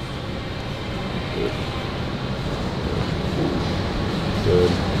 Good.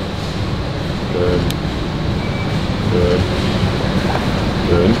 Good. Good. Good.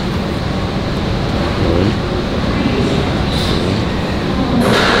 Good.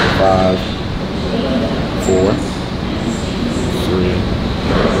 5, 4, 3,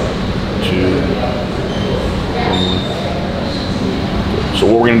 2, 1. So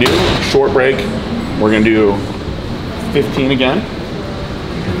what we're gonna do, short break, we're gonna do 15 again,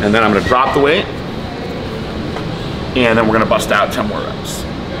 and then I'm gonna drop the weight, and then we're gonna bust out 10 more reps.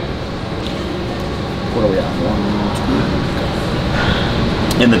 What are we at?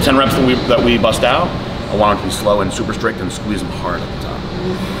 1, 2. In the 10 reps that we bust out, I want it to be slow and super strict and squeeze them hard at the top.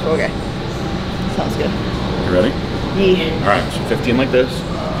 Okay, sounds good. You ready? Yeah. All right, so 15 like this. 1,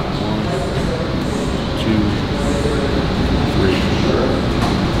 2, 3, 4,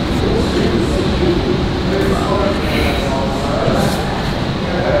 5.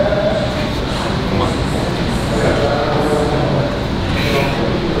 Come on.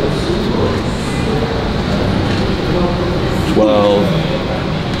 12,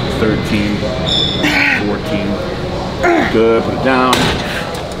 13, 14. Good, put it down.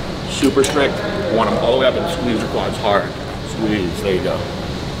 Super strict. You want them all the way up and squeeze your quads hard. Squeeze, there you go.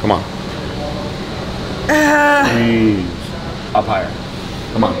 Come on. Squeeze. Up higher.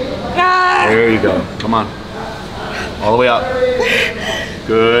 Come on. There you go. Come on. All the way up.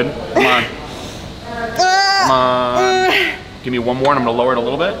 Good. Come on. Come on. Give me one more and I'm gonna lower it a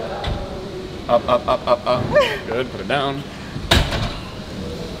little bit. Up, up, up, up, up. Good, put it down.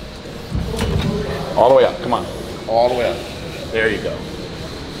 All the way up, come on. All the way up. There you go.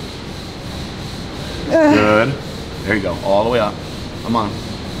 Good. There you go, all the way up. Come on.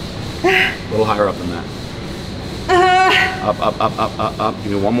 A little higher up than that. Up, up, up, up, up, up.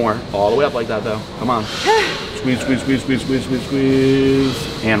 Give me one more. All the way up like that though. Come on. Squeeze, squeeze, squeeze, squeeze, squeeze, squeeze,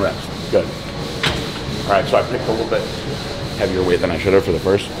 squeeze. And rest. Good. All right, so I picked a little bit heavier weight than I should have for the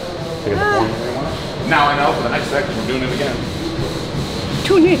first. Pick up the one. Now I know for the next section we're doing it again.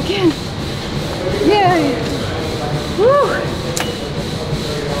 Doing it again. Yay. Woo.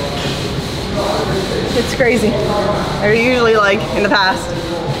 It's crazy. I usually like in the past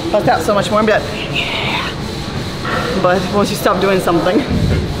bust out so much more and be like, yeah. But once you stop doing something,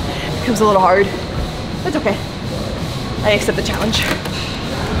 it becomes a little hard. That's okay. I accept the challenge.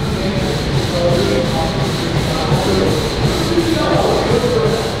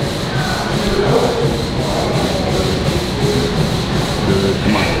 Good.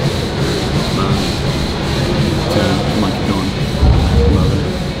 Come on. 9, 10. Come on, keep going. 11,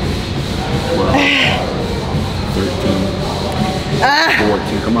 12, 13,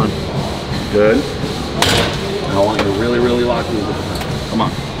 14. Come on. Good. I want you to really, really lock these. Come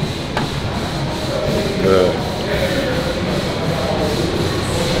on. Good.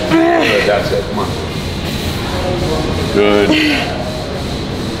 Good. That's it. Come on. Good.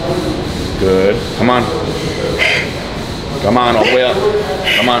 Good. Come on. Come on, all the way up.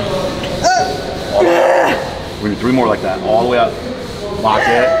 Come on. All the way up. We're gonna do 3 more like that. All the way up. Lock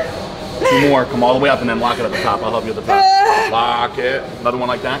it. 2 more. Come all the way up and then lock it at the top. I'll help you at the top. Lock it. Another one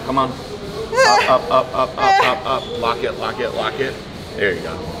like that. Come on. Up, up, up, up, up, up, up. Lock it, lock it, lock it. There you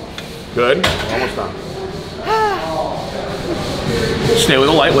go. Good. Almost done. Stay with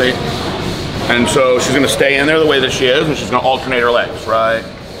a lightweight. And so she's gonna stay in there the way that she is, and she's gonna alternate her legs. Right,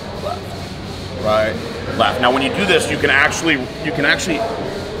 left, right, left. Now when you do this, you can actually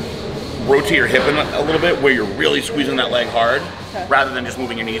rotate your hip in a little bit where you're really squeezing that leg hard, rather than just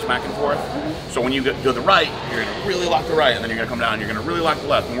moving your knees back and forth. So when you do the right, you're gonna really lock the right, and then you're gonna come down, and you're gonna really lock the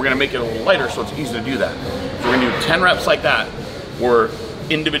left, and we're gonna make it a little lighter so it's easy to do that. So we're gonna do 10 reps like that. We're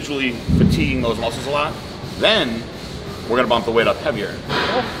individually fatiguing those muscles a lot. Then we're gonna bump the weight up heavier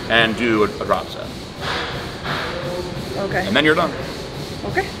and do a drop set. Okay. And then you're done.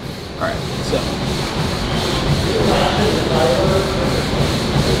 Okay. All right, so.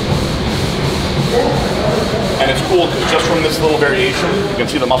 And it's cool because just from this little variation, you can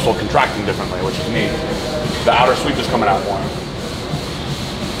see the muscle contracting differently, which is neat. The outer sweep is coming out more.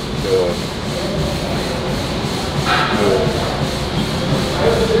 Good. Good.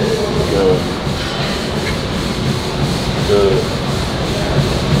 Good. Good.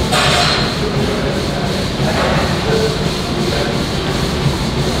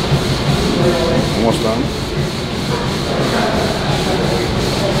 Almost done.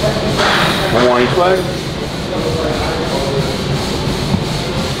 One more on each leg.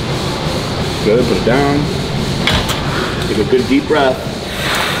 Good, put it down. Take a good deep breath.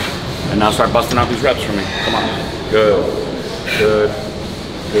 And now start busting out these reps for me. Come on. Good. Good.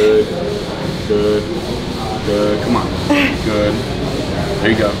 Good. Good. Good. Come on. Good. There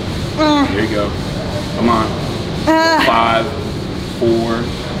you go. There you go. Come on. 5, 4,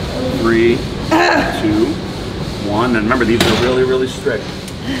 3, 2, 1. And remember, these are really, really strict.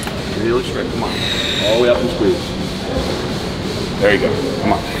 Really strict. Come on. All the way up and squeeze. There you go.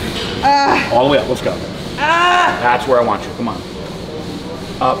 Come on. All the way up. Let's go. That's where I want you. Come on.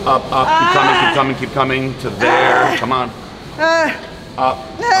 Up, up, up. Keep coming, keep coming, keep coming to there. Come on. Up.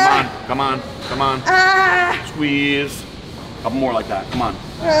 Come on. Come on. Come on. Squeeze. Couple more like that. Come on.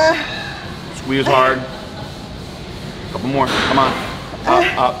 Squeeze hard. Couple more. Come on. Up,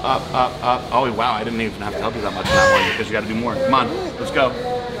 up, up, up, up. Oh, wow. I didn't even have to help you that much in that one because you got to do more. Come on. Let's go.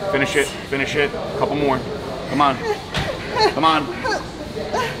 Finish it. Finish it. Couple more. Come on. Come on.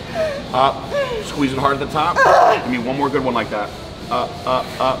 Up. Squeeze it hard at the top. Give me one more good one like that. Up, up,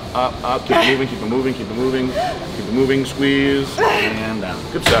 up, up, up. Keep it moving, keep it moving, keep it moving. Keep it moving. Squeeze. And down.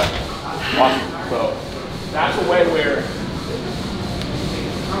 Good set. Awesome. So that's a way where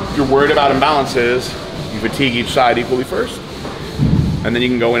if you're worried about imbalances, you fatigue each side equally first. And then you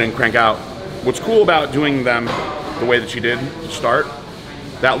can go in and crank out. What's cool about doing them the way that you did to start,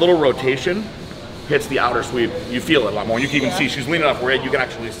 that little rotation hits the outer sweep. You feel it a lot more. You can even see she's leaning up where you can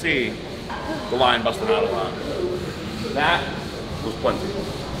actually see the line busting out a lot. That was plenty.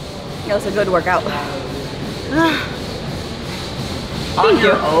 That was a good workout. On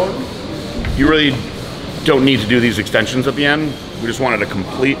your own, you really don't need to do these extensions at the end. We just wanted to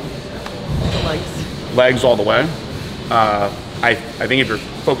complete The legs. Legs all the way. I think if you're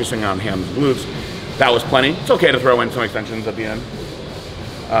focusing on hams and glutes, that was plenty. It's okay to throw in some extensions at the end.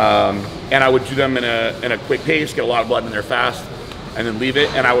 And I would do them in a quick pace, get a lot of blood in there fast, and then leave it.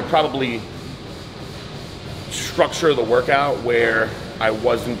 And I would probably structure the workout where I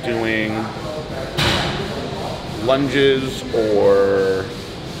wasn't doing lunges or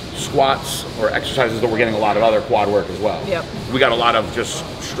squats or exercises that were getting a lot of other quad work as well. Yep. We got a lot of just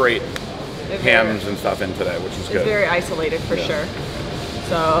straight hams and stuff in today, which is good. It's very isolated for sure.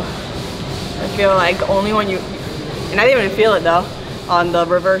 So I feel like the only one and I didn't even feel it though, on the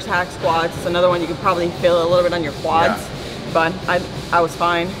reverse hack squats. It's another one you could probably feel it a little bit on your quads, but I was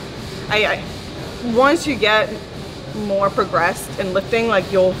fine. Once you get more progressed in lifting,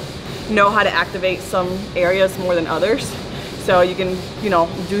 like you'll know how to activate some areas more than others. So you can,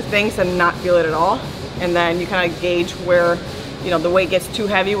 do things and not feel it at all. And then you kind of gauge where, the weight gets too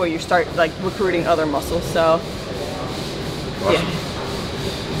heavy, where you start like recruiting other muscles. So, awesome.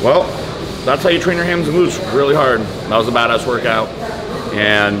 Yeah. Well, that's how you train your hams and glutes really hard. That was a badass workout.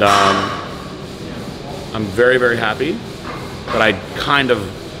 And I'm very, very happy that I kind of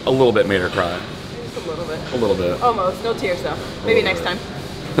a little bit made her cry. Just a little bit. A little bit. Almost. No tears though. Maybe next time.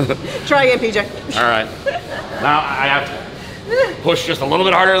 Try again, PJ. All right. Now I have to push just a little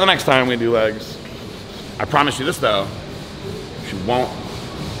bit harder the next time we do legs. I promise you this though, she won't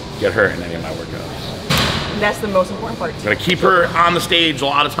get hurt in any of my workouts. That's the most important part. I'm gonna keep her on the stage a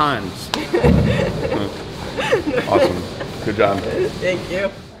lot of times. Awesome. Good job. Thank you.